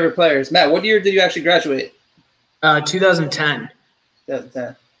one of my favorite players. Matt, what year did you actually graduate? 2010.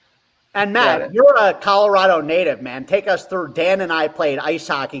 2010. And Matt, you're a Colorado native, man. Take us through. Dan and I played ice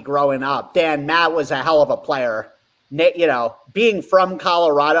hockey growing up. Dan, Matt was a hell of a player. Being from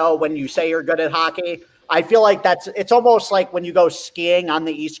Colorado, when you say you're good at hockey, I feel like it's almost like when you go skiing on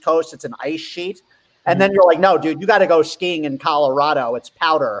the East Coast, it's an ice sheet. And then you're like, no, dude, you got to go skiing in Colorado. It's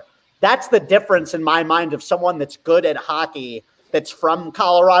powder. That's the difference in my mind of someone that's good at hockey that's from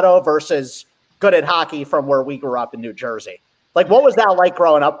Colorado versus good at hockey from where we grew up in New Jersey. Like, what was that like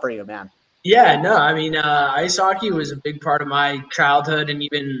growing up for you, man? Yeah, no, I mean, ice hockey was a big part of my childhood and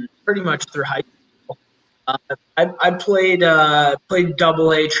even pretty much through high school. I played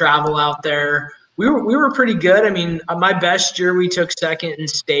AA travel out there. We were pretty good. I mean, my best year we took second in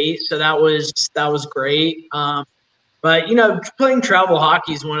state, so that was great. But playing travel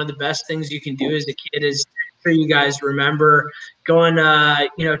hockey is one of the best things you can do as a kid. As I'm sure you guys remember going,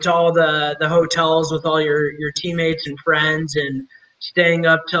 to all the hotels with all your teammates and friends, and staying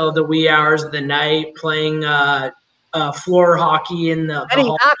up till the wee hours of the night playing floor hockey in the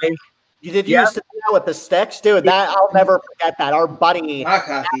hallway. You used to do that with the sticks, dude. That I'll never forget that. Our buddy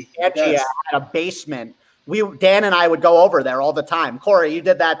had a basement. Dan and I would go over there all the time. Corey, you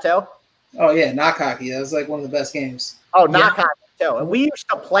did that too? Oh yeah, knock hockey. That was like one of the best games. Oh, knock hockey too. And we used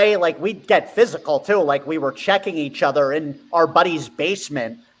to play we'd get physical too. Like we were checking each other in our buddy's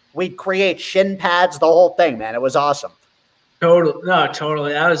basement. We'd create shin pads, the whole thing, man. It was awesome. Totally.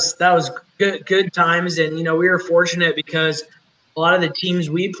 That was good times, and we were fortunate because a lot of the teams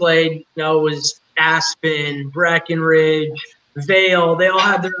we played, was Aspen, Breckenridge, Vail. They all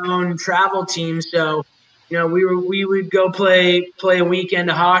had their own travel teams. So, we would go play a weekend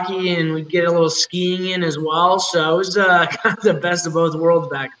of hockey, and we'd get a little skiing in as well. So it was kind of the best of both worlds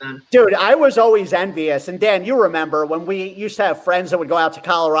back then. Dude, I was always envious. And Dan, you remember when we used to have friends that would go out to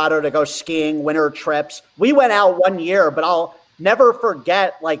Colorado to go skiing, winter trips. We went out one year, but I'll never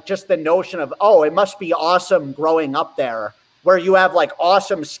forget like just the notion of, oh, it must be awesome growing up there where you have like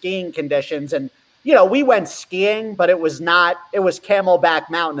awesome skiing conditions. And we went skiing, but it was Camelback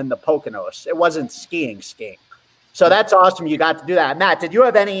Mountain in the Poconos. It wasn't skiing. So that's awesome. You got to do that. Matt, did you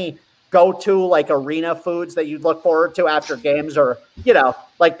have any go-to like arena foods that you'd look forward to after games, or,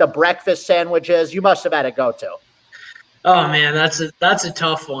 like the breakfast sandwiches? You must've had a go-to. Oh man, that's a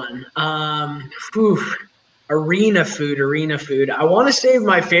tough one. Arena food. I want to say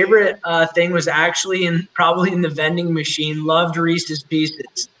my favorite thing was actually probably in the vending machine. Loved Reese's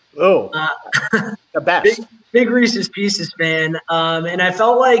Pieces. Oh, the best. Big Reese's Pieces fan. And I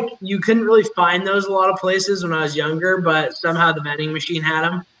felt like you couldn't really find those a lot of places when I was younger, but somehow the vending machine had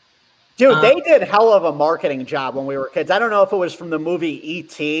them. Dude, they did hell of a marketing job when we were kids. I don't know if it was from the movie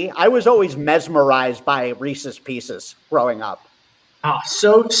E.T. I was always mesmerized by Reese's Pieces growing up. Oh,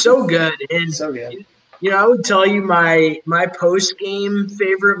 so good. And so good. I would tell you my post-game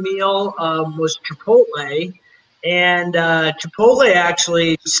favorite meal was Chipotle. And Chipotle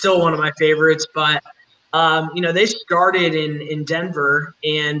actually is still one of my favorites, but they started in Denver,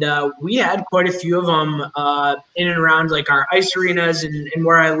 and we had quite a few of them in and around like our ice arenas and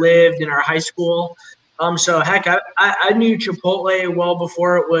where I lived in our high school. So heck, I knew Chipotle well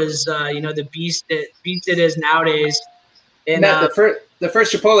before it was the beast it is nowadays. And Matt, the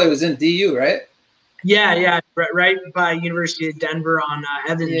first Chipotle was in DU, right? Yeah, right by University of Denver on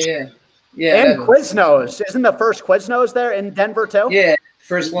Evans. Yeah, and Quiznos. Isn't the first Quiznos there in Denver too? Yeah,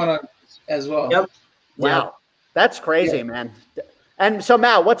 first one as well. Yep. Wow. That's crazy, man. And so,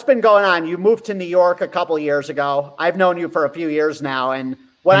 Matt, what's been going on? You moved to New York a couple of years ago. I've known you for a few years now. And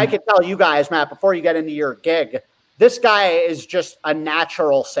what I can tell you guys, Matt, before you get into your gig, this guy is just a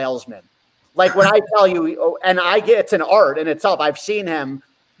natural salesman. Like when I tell you, and it's an art in itself. I've seen him.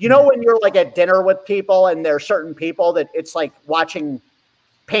 When you're like at dinner with people and there's certain people that it's like watching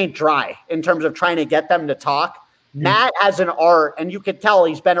paint dry in terms of trying to get them to talk. Matt has an art, and you could tell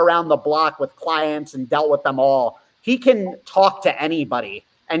he's been around the block with clients and dealt with them all. He can talk to anybody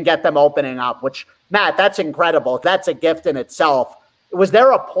and get them opening up, which, Matt, that's incredible. That's a gift in itself. Was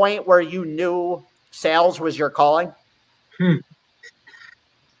there a point where you knew sales was your calling?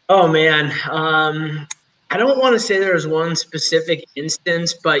 Oh, man. I don't want to say there was one specific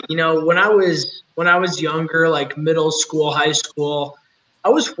instance, but, when I was younger, like middle school, high school, I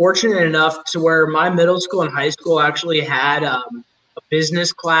was fortunate enough to where my middle school and high school actually had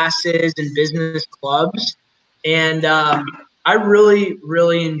business classes and business clubs. And I really,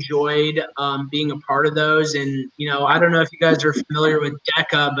 really enjoyed being a part of those. And, I don't know if you guys are familiar with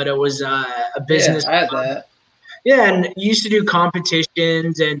DECA, but it was a business club. I had that. Yeah, and used to do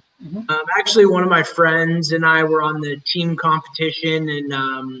competitions. And actually one of my friends and I were on the team competition,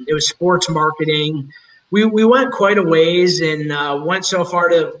 and it was sports marketing. We went quite a ways, and went so far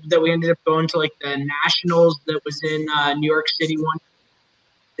that we ended up going to like the Nationals that was in New York City one.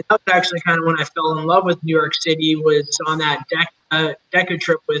 And that was actually kind of when I fell in love with New York City, was on that DECA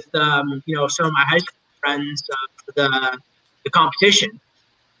trip with some of my high school friends for the competition.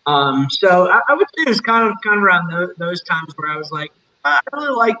 So I would say it was kind of around those times where I was like, I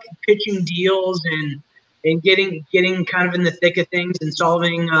really like pitching deals and getting kind of in the thick of things and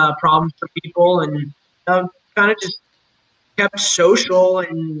solving problems for people, and kind of just kept social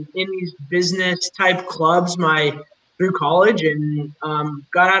and in these business type clubs through college, and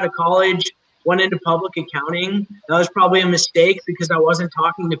got out of college, went into public accounting. That was probably a mistake because I wasn't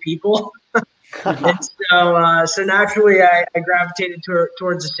talking to people. And so naturally I gravitated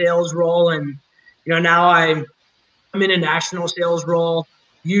towards a sales role, and now I'm in a national sales role.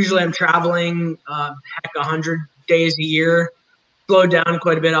 Usually I'm traveling 100 days a year. Slowed down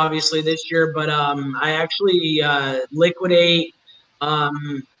quite a bit, obviously, this year, but I actually liquidate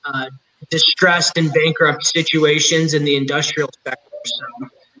distressed and bankrupt situations in the industrial sector.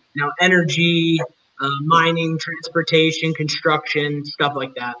 So, energy, mining, transportation, construction, stuff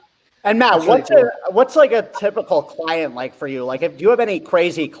like that. And Matt, what's like a typical client like for you? Like, do you have any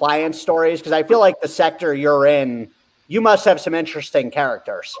crazy client stories? Because I feel like the sector you're in, you must have some interesting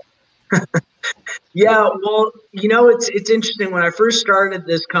characters. Yeah, well, it's interesting. When I first started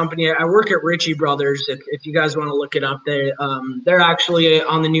this company, I work at Ritchie Brothers. If you guys want to look it up, they're actually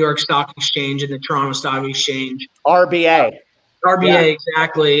on the New York Stock Exchange and the Toronto Stock Exchange. RBA. RBA, yeah.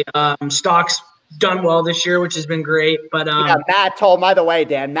 Exactly. Stocks done well this year, which has been great. But yeah, by the way,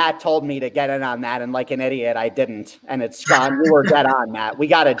 Dan, Matt told me to get in on that, and like an idiot, I didn't. And it's gone. You were dead on, Matt. We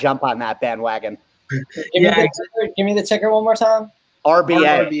got to jump on that bandwagon. Give me the ticker one more time.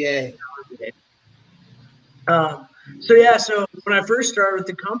 RBA. So when I first started with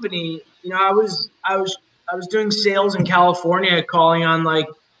the company, I was doing sales in California, calling on like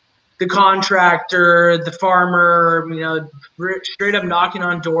the contractor, the farmer, straight up knocking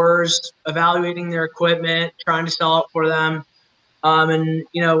on doors, evaluating their equipment, trying to sell it for them.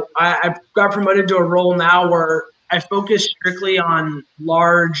 I got promoted to a role now where I focus strictly on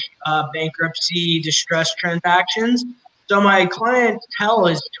large bankruptcy distress transactions. So my clientele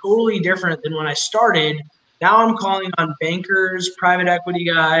is totally different than when I started. Now I'm calling on bankers, private equity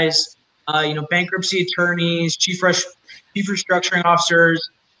guys, bankruptcy attorneys, chief restructuring officers,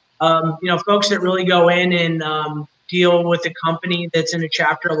 folks that really go in and deal with a company that's in a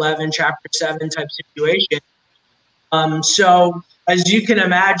Chapter 11, Chapter 7 type situation. So as you can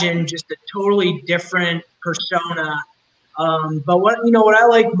imagine, just a totally different persona. But what I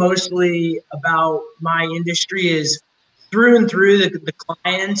like mostly about my industry is through and through the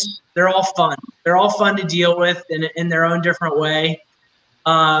clients, they're all fun. They're all fun to deal with in their own different way.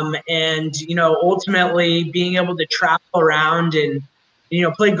 Ultimately being able to travel around and,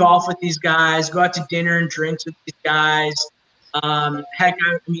 play golf with these guys, go out to dinner and drinks with these guys. Go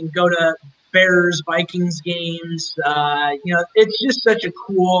to Bears, Vikings games. It's just such a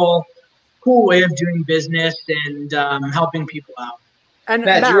cool way of doing business and helping people out. And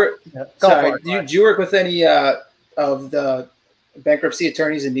Matt, do you work with any of the bankruptcy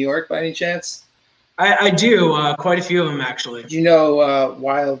attorneys in New York by any chance? I do, quite a few of them actually. Do you know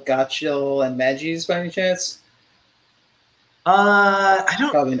Wild, Gottschall, and Maggies by any chance? I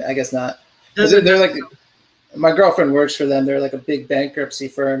don't. Probably, I guess not. They're like, my girlfriend works for them. They're like a big bankruptcy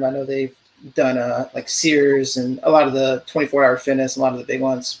firm. I know they've done like Sears and a lot of the 24-hour fitness, a lot of the big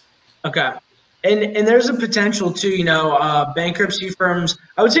ones. Okay. And there's a potential too, bankruptcy firms,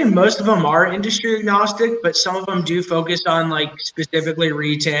 I would say most of them are industry agnostic, but some of them do focus on like specifically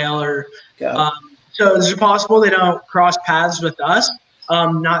retail or so is it possible they don't cross paths with us?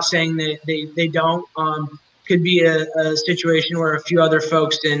 Not saying that they don't. Could be a situation where a few other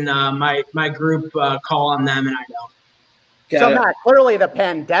folks in my group call on them and I don't. Matt, clearly the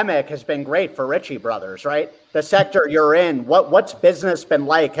pandemic has been great for Ritchie Brothers, right? The sector you're in, what's business been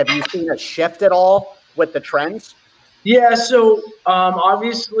like? Have you seen a shift at all with the trends? Yeah, so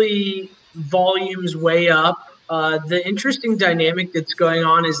obviously volume's way up. The interesting dynamic that's going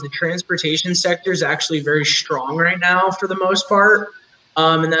on is the transportation sector is actually very strong right now for the most part.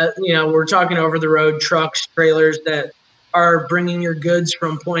 And that, we're talking over the road trucks, trailers that are bringing your goods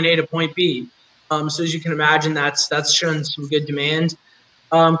from point A to point B. So as you can imagine, that's shown some good demand.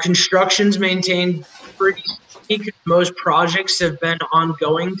 Construction's maintained pretty steady. Most projects have been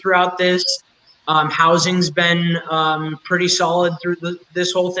ongoing throughout this. Housing's been pretty solid through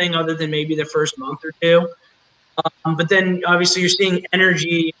this whole thing, other than maybe the first month or two. But then obviously you're seeing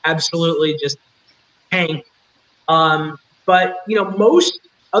energy absolutely just tank. But most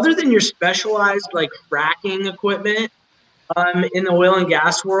other than your specialized like fracking equipment in the oil and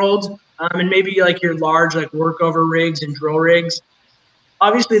gas world, and maybe like your large like workover rigs and drill rigs,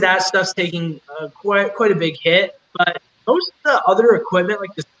 obviously that stuff's taking quite a big hit. But most of the other equipment,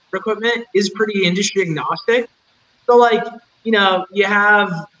 like the equipment, is pretty industry agnostic. So like you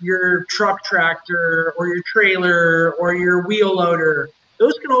have your truck tractor or your trailer or your wheel loader.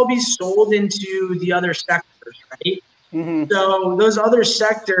 Those can all be sold into the other sectors, right? Mm-hmm. So those other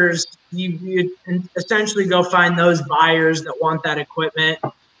sectors, you essentially go find those buyers that want that equipment,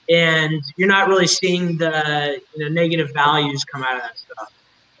 and you're not really seeing the negative values come out of that stuff.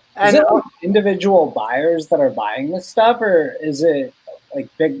 Is it individual buyers that are buying this stuff, or is it like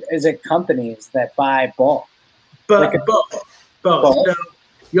big? Is it companies that buy bulk? But both. So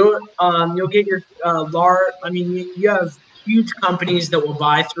you'll get your large. You have huge companies that will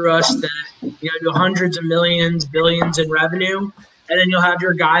buy through us that do hundreds of millions, billions in revenue, and then you'll have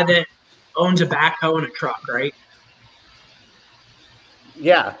your guy that owns a backhoe and a truck, right?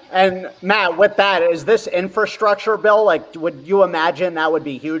 Yeah, and Matt, with that, is this infrastructure bill, like, would you imagine that would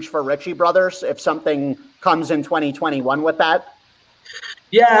be huge for Ritchie Brothers if something comes in 2021 with that?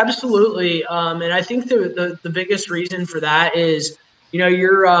 Yeah, absolutely. And I think the biggest reason for that is,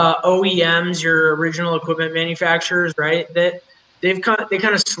 your OEMs, your original equipment manufacturers, right? That they kind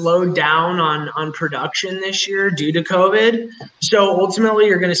of slowed down on production this year due to COVID. So ultimately,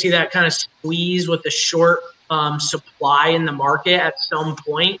 you're going to see that kind of squeeze with the short supply in the market at some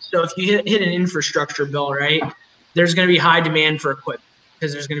point. So if you hit an infrastructure bill, right, there's going to be high demand for equipment.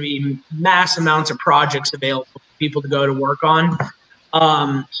 because there's going to be mass amounts of projects available for people to go to work on.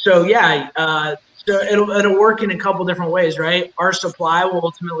 So it'll work in a couple different ways, right? Our supply will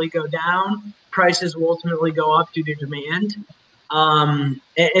ultimately go down, prices will ultimately go up due to demand.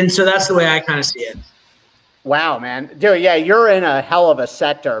 And so that's the way I kind of see it. Wow, man. Dude, yeah, you're in a hell of a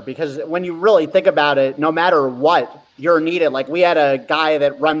sector, because when you really think about it, no matter what, you're needed. Like, we had a guy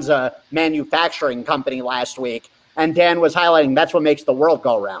that runs a manufacturing company last week, and Dan was highlighting that's what makes the world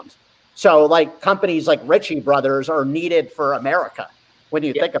go round. So, like, companies like Ritchie Brothers are needed for America when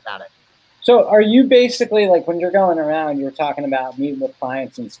you think about it. So are you basically, like, when you're going around, you're talking about meeting with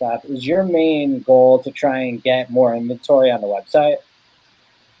clients and stuff, is your main goal to try and get more inventory on the website?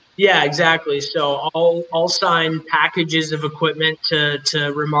 Yeah, exactly. So I'll sign packages of equipment to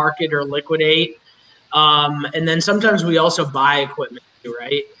remarket or liquidate. And then sometimes we also buy equipment too,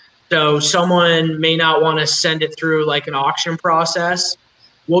 right? So someone may not want to send it through like an auction process.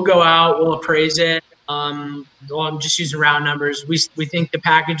 We'll go out, we'll appraise it. I'm just using round numbers. We think the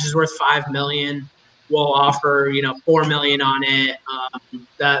package is worth $5 million. We'll offer, $4 million on it.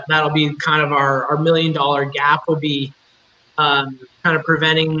 That'll be kind of our $1 million gap will be kind of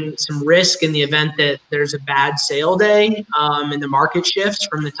preventing some risk in the event that there's a bad sale day and the market shifts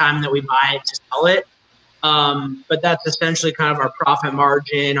from the time that we buy it to sell it. But that's essentially kind of our profit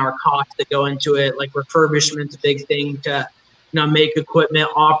margin, our costs that go into it. Like refurbishment's a big thing to, make equipment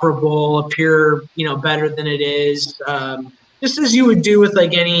operable, appear, better than it is. Just as you would do with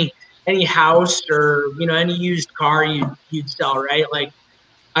like any house or, any used car you'd sell, right? Like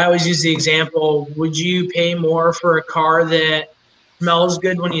I always use the example, would you pay more for a car that smells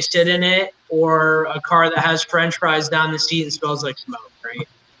good when you sit in it, or a car that has French fries down the seat and smells like smoke,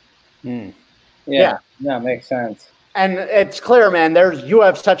 right? Yeah, no, makes sense. And it's clear, man, you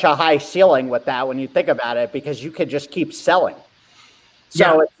have such a high ceiling with that when you think about it, because you could just keep selling.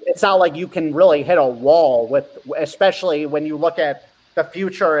 So it's not like you can really hit a wall especially when you look at the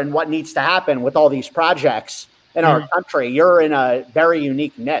future and what needs to happen with all these projects in our country. You're in a very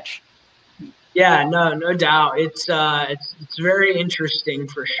unique niche. Yeah, no doubt. It's very interesting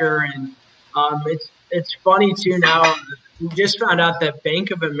for sure. And it's funny too now. We just found out that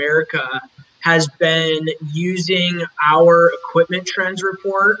Bank of America has been using our equipment trends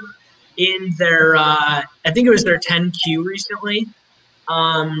report in their, I think it was their 10Q recently,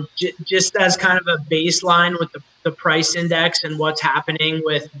 just as kind of a baseline with the price index and what's happening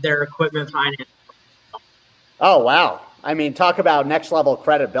with their equipment finance. Oh, wow. I mean, talk about next level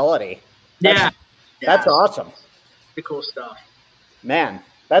credibility. That's awesome. Pretty cool stuff. Man,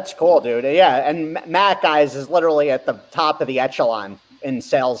 that's cool, dude. Yeah, and Matt, guys, is literally at the top of the echelon in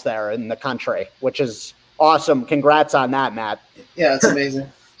sales there in the country, which is awesome. Congrats on that, Matt. Yeah, it's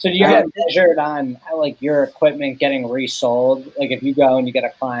amazing. So do you get measured on like your equipment getting resold? Like if you go and you get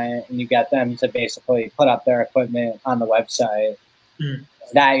a client and you get them to basically put up their equipment on the website,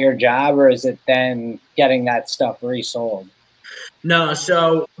 is that your job, or is it then getting that stuff resold? No,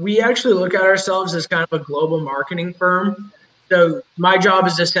 so we actually look at ourselves as kind of a global marketing firm. So my job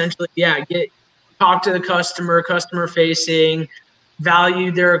is essentially, talk to the customer facing,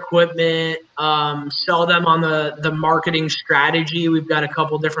 value their equipment, sell them on the marketing strategy. We've got a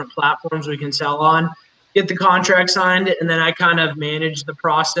couple different platforms we can sell on, get the contract signed, and then I kind of manage the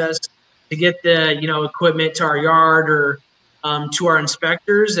process to get the equipment to our yard or to our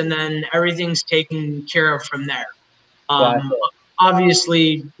inspectors, and then everything's taken care of from there.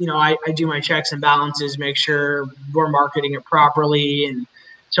 Obviously, I do my checks and balances, make sure we're marketing it properly and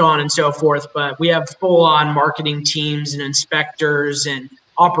so on and so forth. But we have full-on marketing teams and inspectors and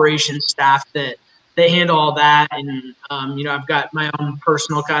operations staff that they handle all that. And, I've got my own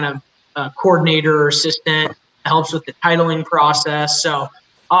personal kind of coordinator or assistant that helps with the titling process. So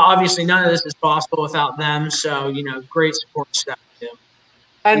obviously none of this is possible without them. So, great support staff too.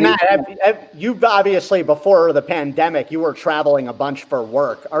 And Matt, you've obviously, before the pandemic, you were traveling a bunch for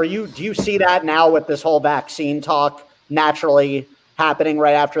work. Do you see that now with this whole vaccine talk naturally happening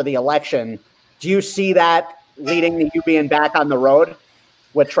right after the election? Do you see that leading to you being back on the road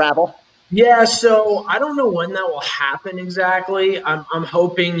with travel? Yeah, so I don't know when that will happen exactly. I'm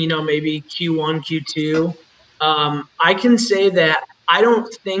hoping, maybe Q1, Q2. I can say that I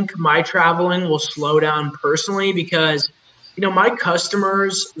don't think my traveling will slow down personally because my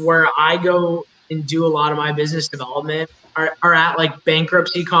customers where I go and do a lot of my business development are at like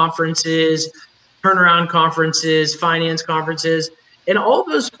bankruptcy conferences, turnaround conferences, finance conferences. And all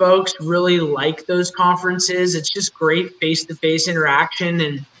those folks really like those conferences. It's just great face-to-face interaction.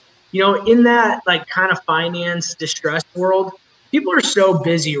 And, in that like kind of finance distressed world, people are so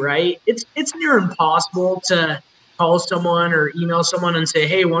busy, right? It's near impossible to call someone or email someone and say,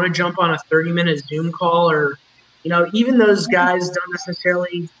 hey, want to jump on a 30-minute Zoom call? Or, even those guys don't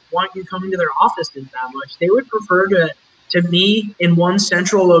necessarily want you coming to their offices that much. They would prefer to meet in one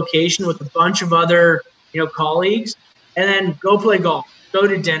central location with a bunch of other, colleagues, and then go play golf, go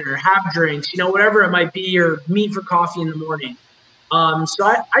to dinner, have drinks, whatever it might be, or meet for coffee in the morning. So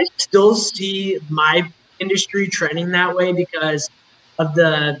I still see my industry trending that way because of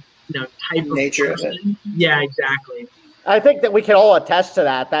the type nature of person. Yeah, exactly. I think that we can all attest to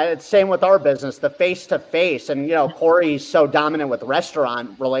that. That it's same with our business, the face-to-face. And, Corey's so dominant with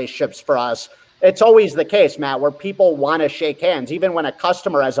restaurant relationships for us. It's always the case, Matt, where people want to shake hands. Even when a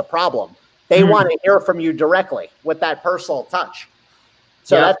customer has a problem, they want to hear from you directly with that personal touch.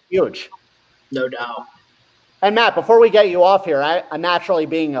 So that's huge. No doubt. And Matt, before we get you off here, I naturally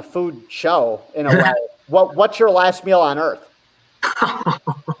being a food show in a way, what's your last meal on earth?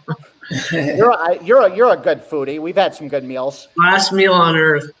 You're a good foodie. We've had some good meals. Last meal on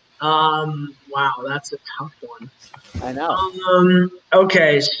earth. Wow, that's a tough one. I know.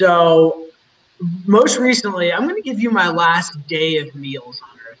 Okay, so most recently, I'm going to give you my last day of meals on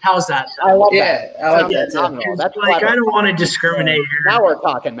earth. How's that sound? I love that. I like that. That's like, I don't want to discriminate here. Now we're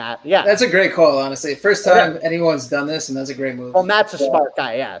talking, Matt. Yeah. That's a great call, honestly. First time anyone's done this, and that's a great move. Well, Matt's a smart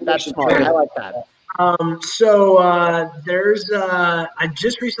guy. Yeah, that's smart. I like that. I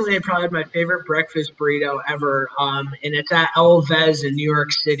just recently probably had my favorite breakfast burrito ever, and it's at El Vez in New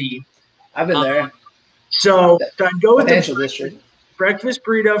York City. I've been there. So I'd go with Financial District. Breakfast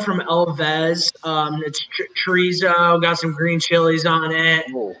burrito from El Vez. It's chorizo, got some green chilies on it,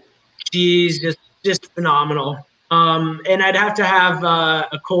 cheese, just phenomenal. And I'd have to have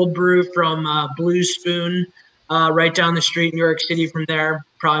a cold brew from Blue Spoon, right down the street in New York City from there.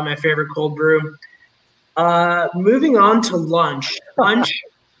 Probably my favorite cold brew. Moving on to lunch. That's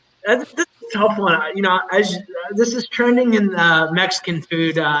a tough one. This is trending in Mexican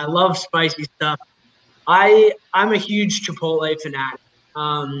food. I love spicy stuff. I'm a huge Chipotle fanatic.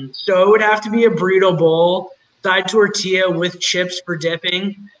 So it would have to be a burrito bowl, side tortilla with chips for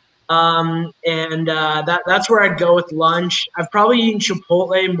dipping. That's where I'd go with lunch. I've probably eaten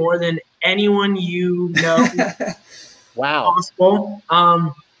Chipotle more than anyone you know. Wow. Possible.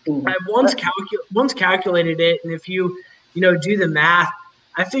 I once calculated it, and if you do the math,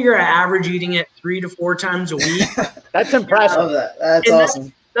 I figure I average eating it 3 to 4 times a week. That's impressive. I love that. That's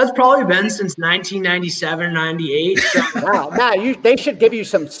awesome. That's probably been since 1997, 98. So. Wow, Matt, they should give you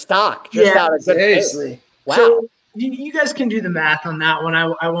some stock just out of good seriously. Faith. Wow. So you guys can do the math on that one. I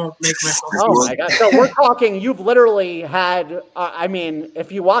won't make myself. Oh my God! So we're talking. You've literally had.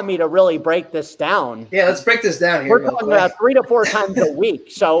 If you want me to really break this down. Yeah, let's break this down here. We're talking about 3 to 4 times a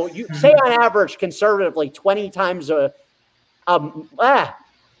week. So you say on average, conservatively, 20 times 12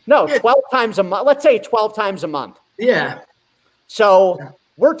 times a month. Let's say 12 times a month. Yeah. So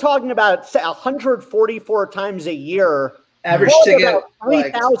we're talking about 144 times a year. Average ticket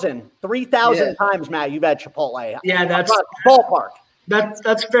 3,000 times, Matt. You've had Chipotle. Yeah, that's ballpark.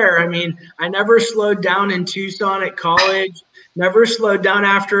 That's fair. I mean, I never slowed down in Tucson at college. Never slowed down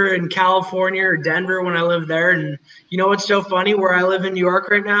after in California or Denver when I lived there. And you know what's so funny? Where I live in New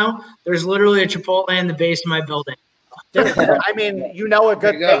York right now, there's literally a Chipotle in the base of my building. Dude, I mean, a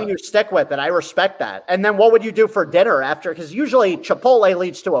good thing, you stick with it. I respect that. And then what would you do for dinner after? Because usually Chipotle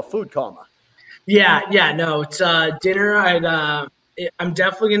leads to a food coma. Yeah, no, it's dinner. I'm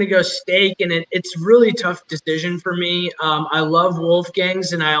definitely gonna go steak, and it's really tough decision for me. I love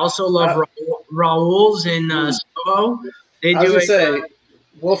Wolfgang's, and I also love Raoul's in Soho. I was gonna say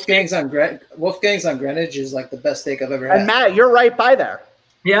Wolfgang's on Greenwich is like the best steak I've ever had. And Matt, you're right by there.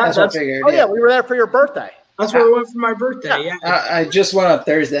 Yeah, that's what I figured. Oh yeah, we were there for your birthday. That's where we went for my birthday. Yeah, I just went on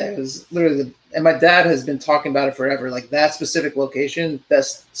Thursday. It was literally and my dad has been talking about it forever. Like that specific location,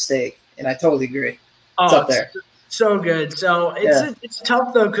 best steak. And I totally agree. It's up there. So good. So it's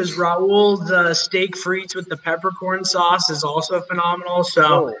tough though because Raoul's steak frites with the peppercorn sauce is also phenomenal.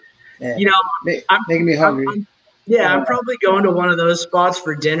 So making me hungry. I'm probably going to one of those spots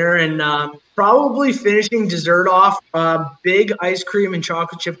for dinner and probably finishing dessert off. Big ice cream and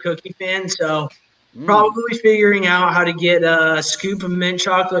chocolate chip cookie fan. So probably figuring out how to get a scoop of mint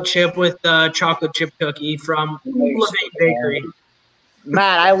chocolate chip with chocolate chip cookie from Levine Bakery.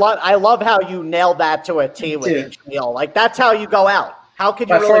 Matt, I love how you nailed that to a T with each meal. Like that's how you go out. How could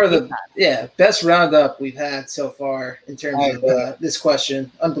you really beat that? Yeah, best roundup we've had so far in terms of this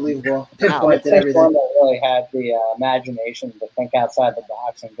question. Unbelievable. Pinpointed everything. One that really had the imagination to think outside the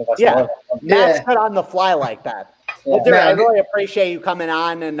box and give us more. Matt's put on the fly like that. Yeah. Well, dude, I really appreciate you coming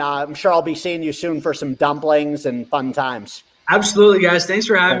on, and I'm sure I'll be seeing you soon for some dumplings and fun times. Absolutely, guys. Thanks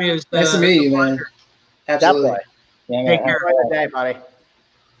for having me. It was, nice to meet you, man. Absolutely. Definitely. Yeah, Take care. Have a good day, buddy.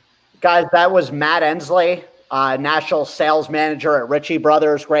 Guys, that was Matt Ensley, national sales manager at Ritchie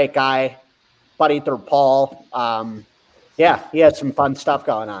Brothers. Great guy, buddy through Paul. Yeah, he had some fun stuff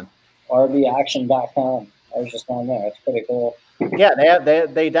going on. RBAction.com. I was just on there. It's pretty cool. Yeah,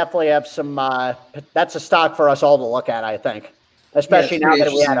 they definitely have some. That's a stock for us all to look at, I think, especially now that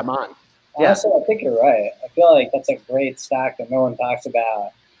we had him on. Honestly, I think you're right. I feel like that's a great stock that no one talks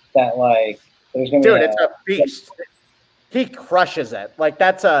about. That like there's going to be. Dude, it's a beast. He crushes it. Like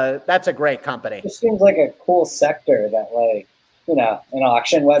that's a great company. It seems like a cool sector that like an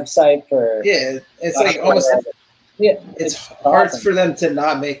auction website for. Yeah, it's like almost. Yeah, it's hard for them to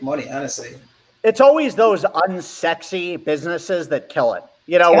not make money, honestly. It's always those unsexy businesses that kill it.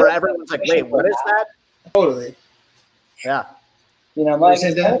 Where everyone's like, "Wait, what is that?" Totally. Yeah. Mike,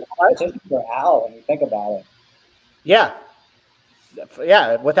 it's for Al when you think about it. Yeah.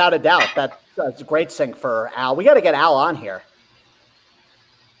 Yeah, without a doubt. That's a great sync for Al. We got to get Al on here.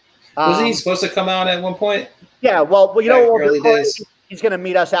 Wasn't he supposed to come out at one point? Yeah, well, early days. He's going to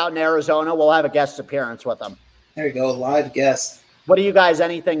meet us out in Arizona. We'll have a guest appearance with him. There you go, live guest. What do you guys,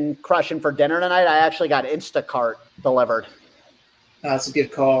 anything crushing for dinner tonight? I actually got Instacart delivered. That's a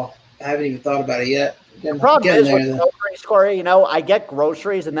good call. I haven't even thought about it yet. The problem is with groceries, Corey, I get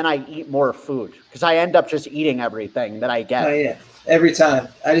groceries and then I eat more food because I end up just eating everything that I get. Oh, yeah. Every time.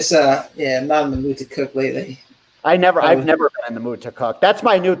 I just, I'm not in the mood to cook lately. I've never been in the mood to cook. That's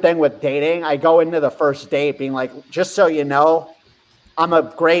my new thing with dating. I go into the first date being like, just so you know, I'm a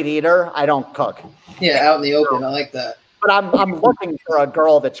great eater. I don't cook. Yeah, out in the open. I like that. But I'm looking for a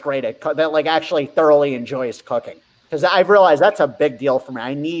girl that's great at that like actually thoroughly enjoys cooking because I've realized that's a big deal for me.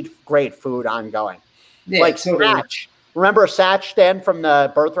 I need great food ongoing. Yeah, like totally. Satch. Remember Satch, Dan, from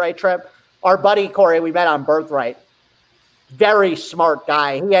the Birthright trip? Our buddy Corey, we met on Birthright. Very smart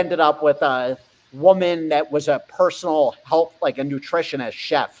guy. He ended up with a woman that was a personal health, like a nutritionist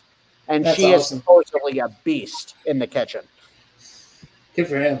chef. And That's she awesome. is supposedly a beast in the kitchen. Good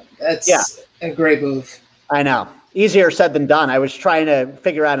for him. That's a great move. I know. Easier said than done. I was trying to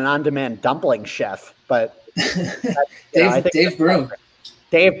figure out an on-demand dumpling chef, but Dave Broom.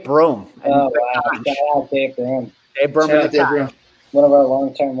 Dave Broom. Oh, wow. Shout out Dave Broom. Dave Broom. Shout out Dave Broom. One of our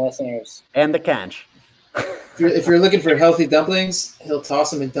long-term listeners. And the Kench. If you're looking for healthy dumplings, he'll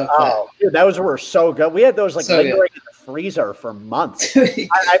toss them in duck fat. Oh, dude, those were so good. We had those lingering in the freezer for months.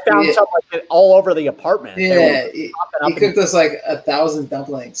 I found some like all over the apartment. Yeah, he cooked us like 1,000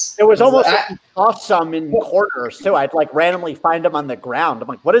 dumplings. It was almost like he tossed some in corners too. I'd like randomly find them on the ground. I'm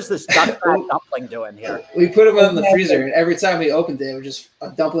like, what is this duck fat dumpling doing here? We put them in the freezer, and every time we opened it, a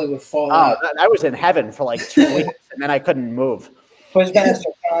dumpling would fall out. I was in heaven for like 2 weeks, and then I couldn't move. Quizmaster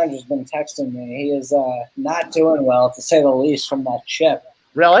Conj has been texting me. He is not doing well, to say the least, from that chip.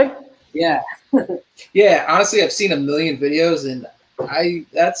 Really? Yeah. Yeah, honestly, I've seen a million videos, and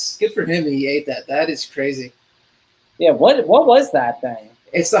that's good for him. He ate that. That is crazy. Yeah, what was that thing?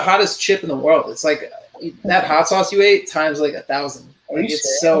 It's the hottest chip in the world. It's like that hot sauce you ate times like 1,000. Like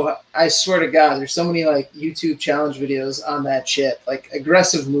it's so. I swear to God, there's so many like YouTube challenge videos on that chip. Like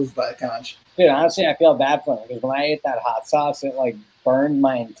aggressive move by Conj. Dude, honestly, I feel bad for him because when I ate that hot sauce, it like burned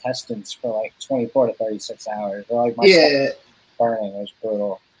my intestines for like 24 to 36 hours. Or, like my stomach burning. It was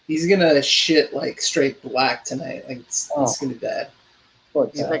brutal. He's gonna shit like straight black tonight. Like it's gonna be bad. You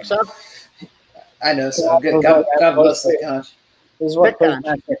think so? I know so. Good. God bless the Conj. This is what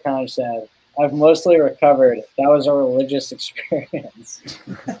Quizmaster Conj said. I've mostly recovered. That was a religious experience.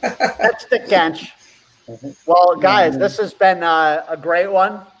 That's the Kench. Well, guys, this has been a great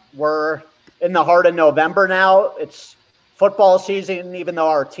one. We're in the heart of November now. It's football season, even though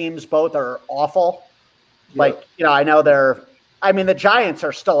our teams both are awful. Yep. Like, I know the Giants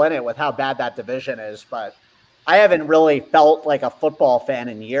are still in it with how bad that division is, but I haven't really felt like a football fan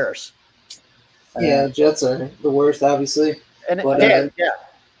in years. Yeah, Jets are the worst, obviously. And yeah,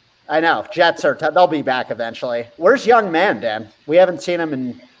 I know. Jets are they'll be back eventually. Where's young man, Dan? We haven't seen him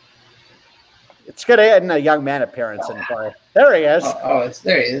in. It's good to end a young man appearance in play. There he is.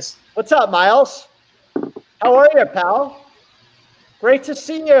 There he is. What's up, Miles? How are you, pal? Great to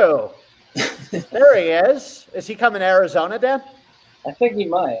see you. There he is. Is he coming to Arizona, Dan? I think he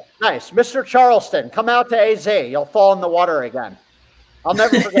might. Nice. Mr. Charleston, come out to AZ. You'll fall in the water again. I'll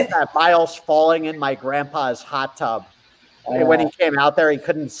never forget that Miles falling in my grandpa's hot tub. When he came out there, he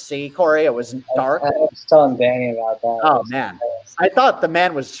couldn't see, Corey. It was dark. I was telling Danny about that. Oh, man. I thought the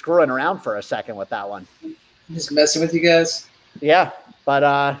man was screwing around for a second with that one. Just messing with you guys. Yeah, but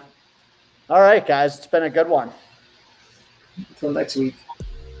all right, guys. It's been a good one. Until next week.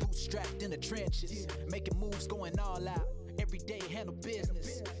 Bootstrapped in the trenches, making moves, going all out. Every day handle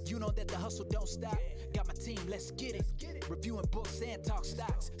business. You know that the hustle don't stop. Got my team, let's get it. Reviewing books and talk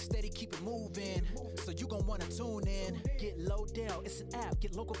stocks, steady keep it moving. So you gon' wanna tune in. Get Lodell, it's an app.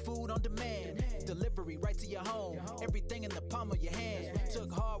 Get local food on demand. Delivery right to your home. Everything in the palm of your hand.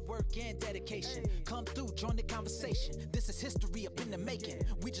 Took hard work and dedication. Come through, join the conversation. This is history up in the making.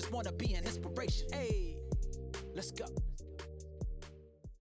 We just wanna be an inspiration. Hey, let's go.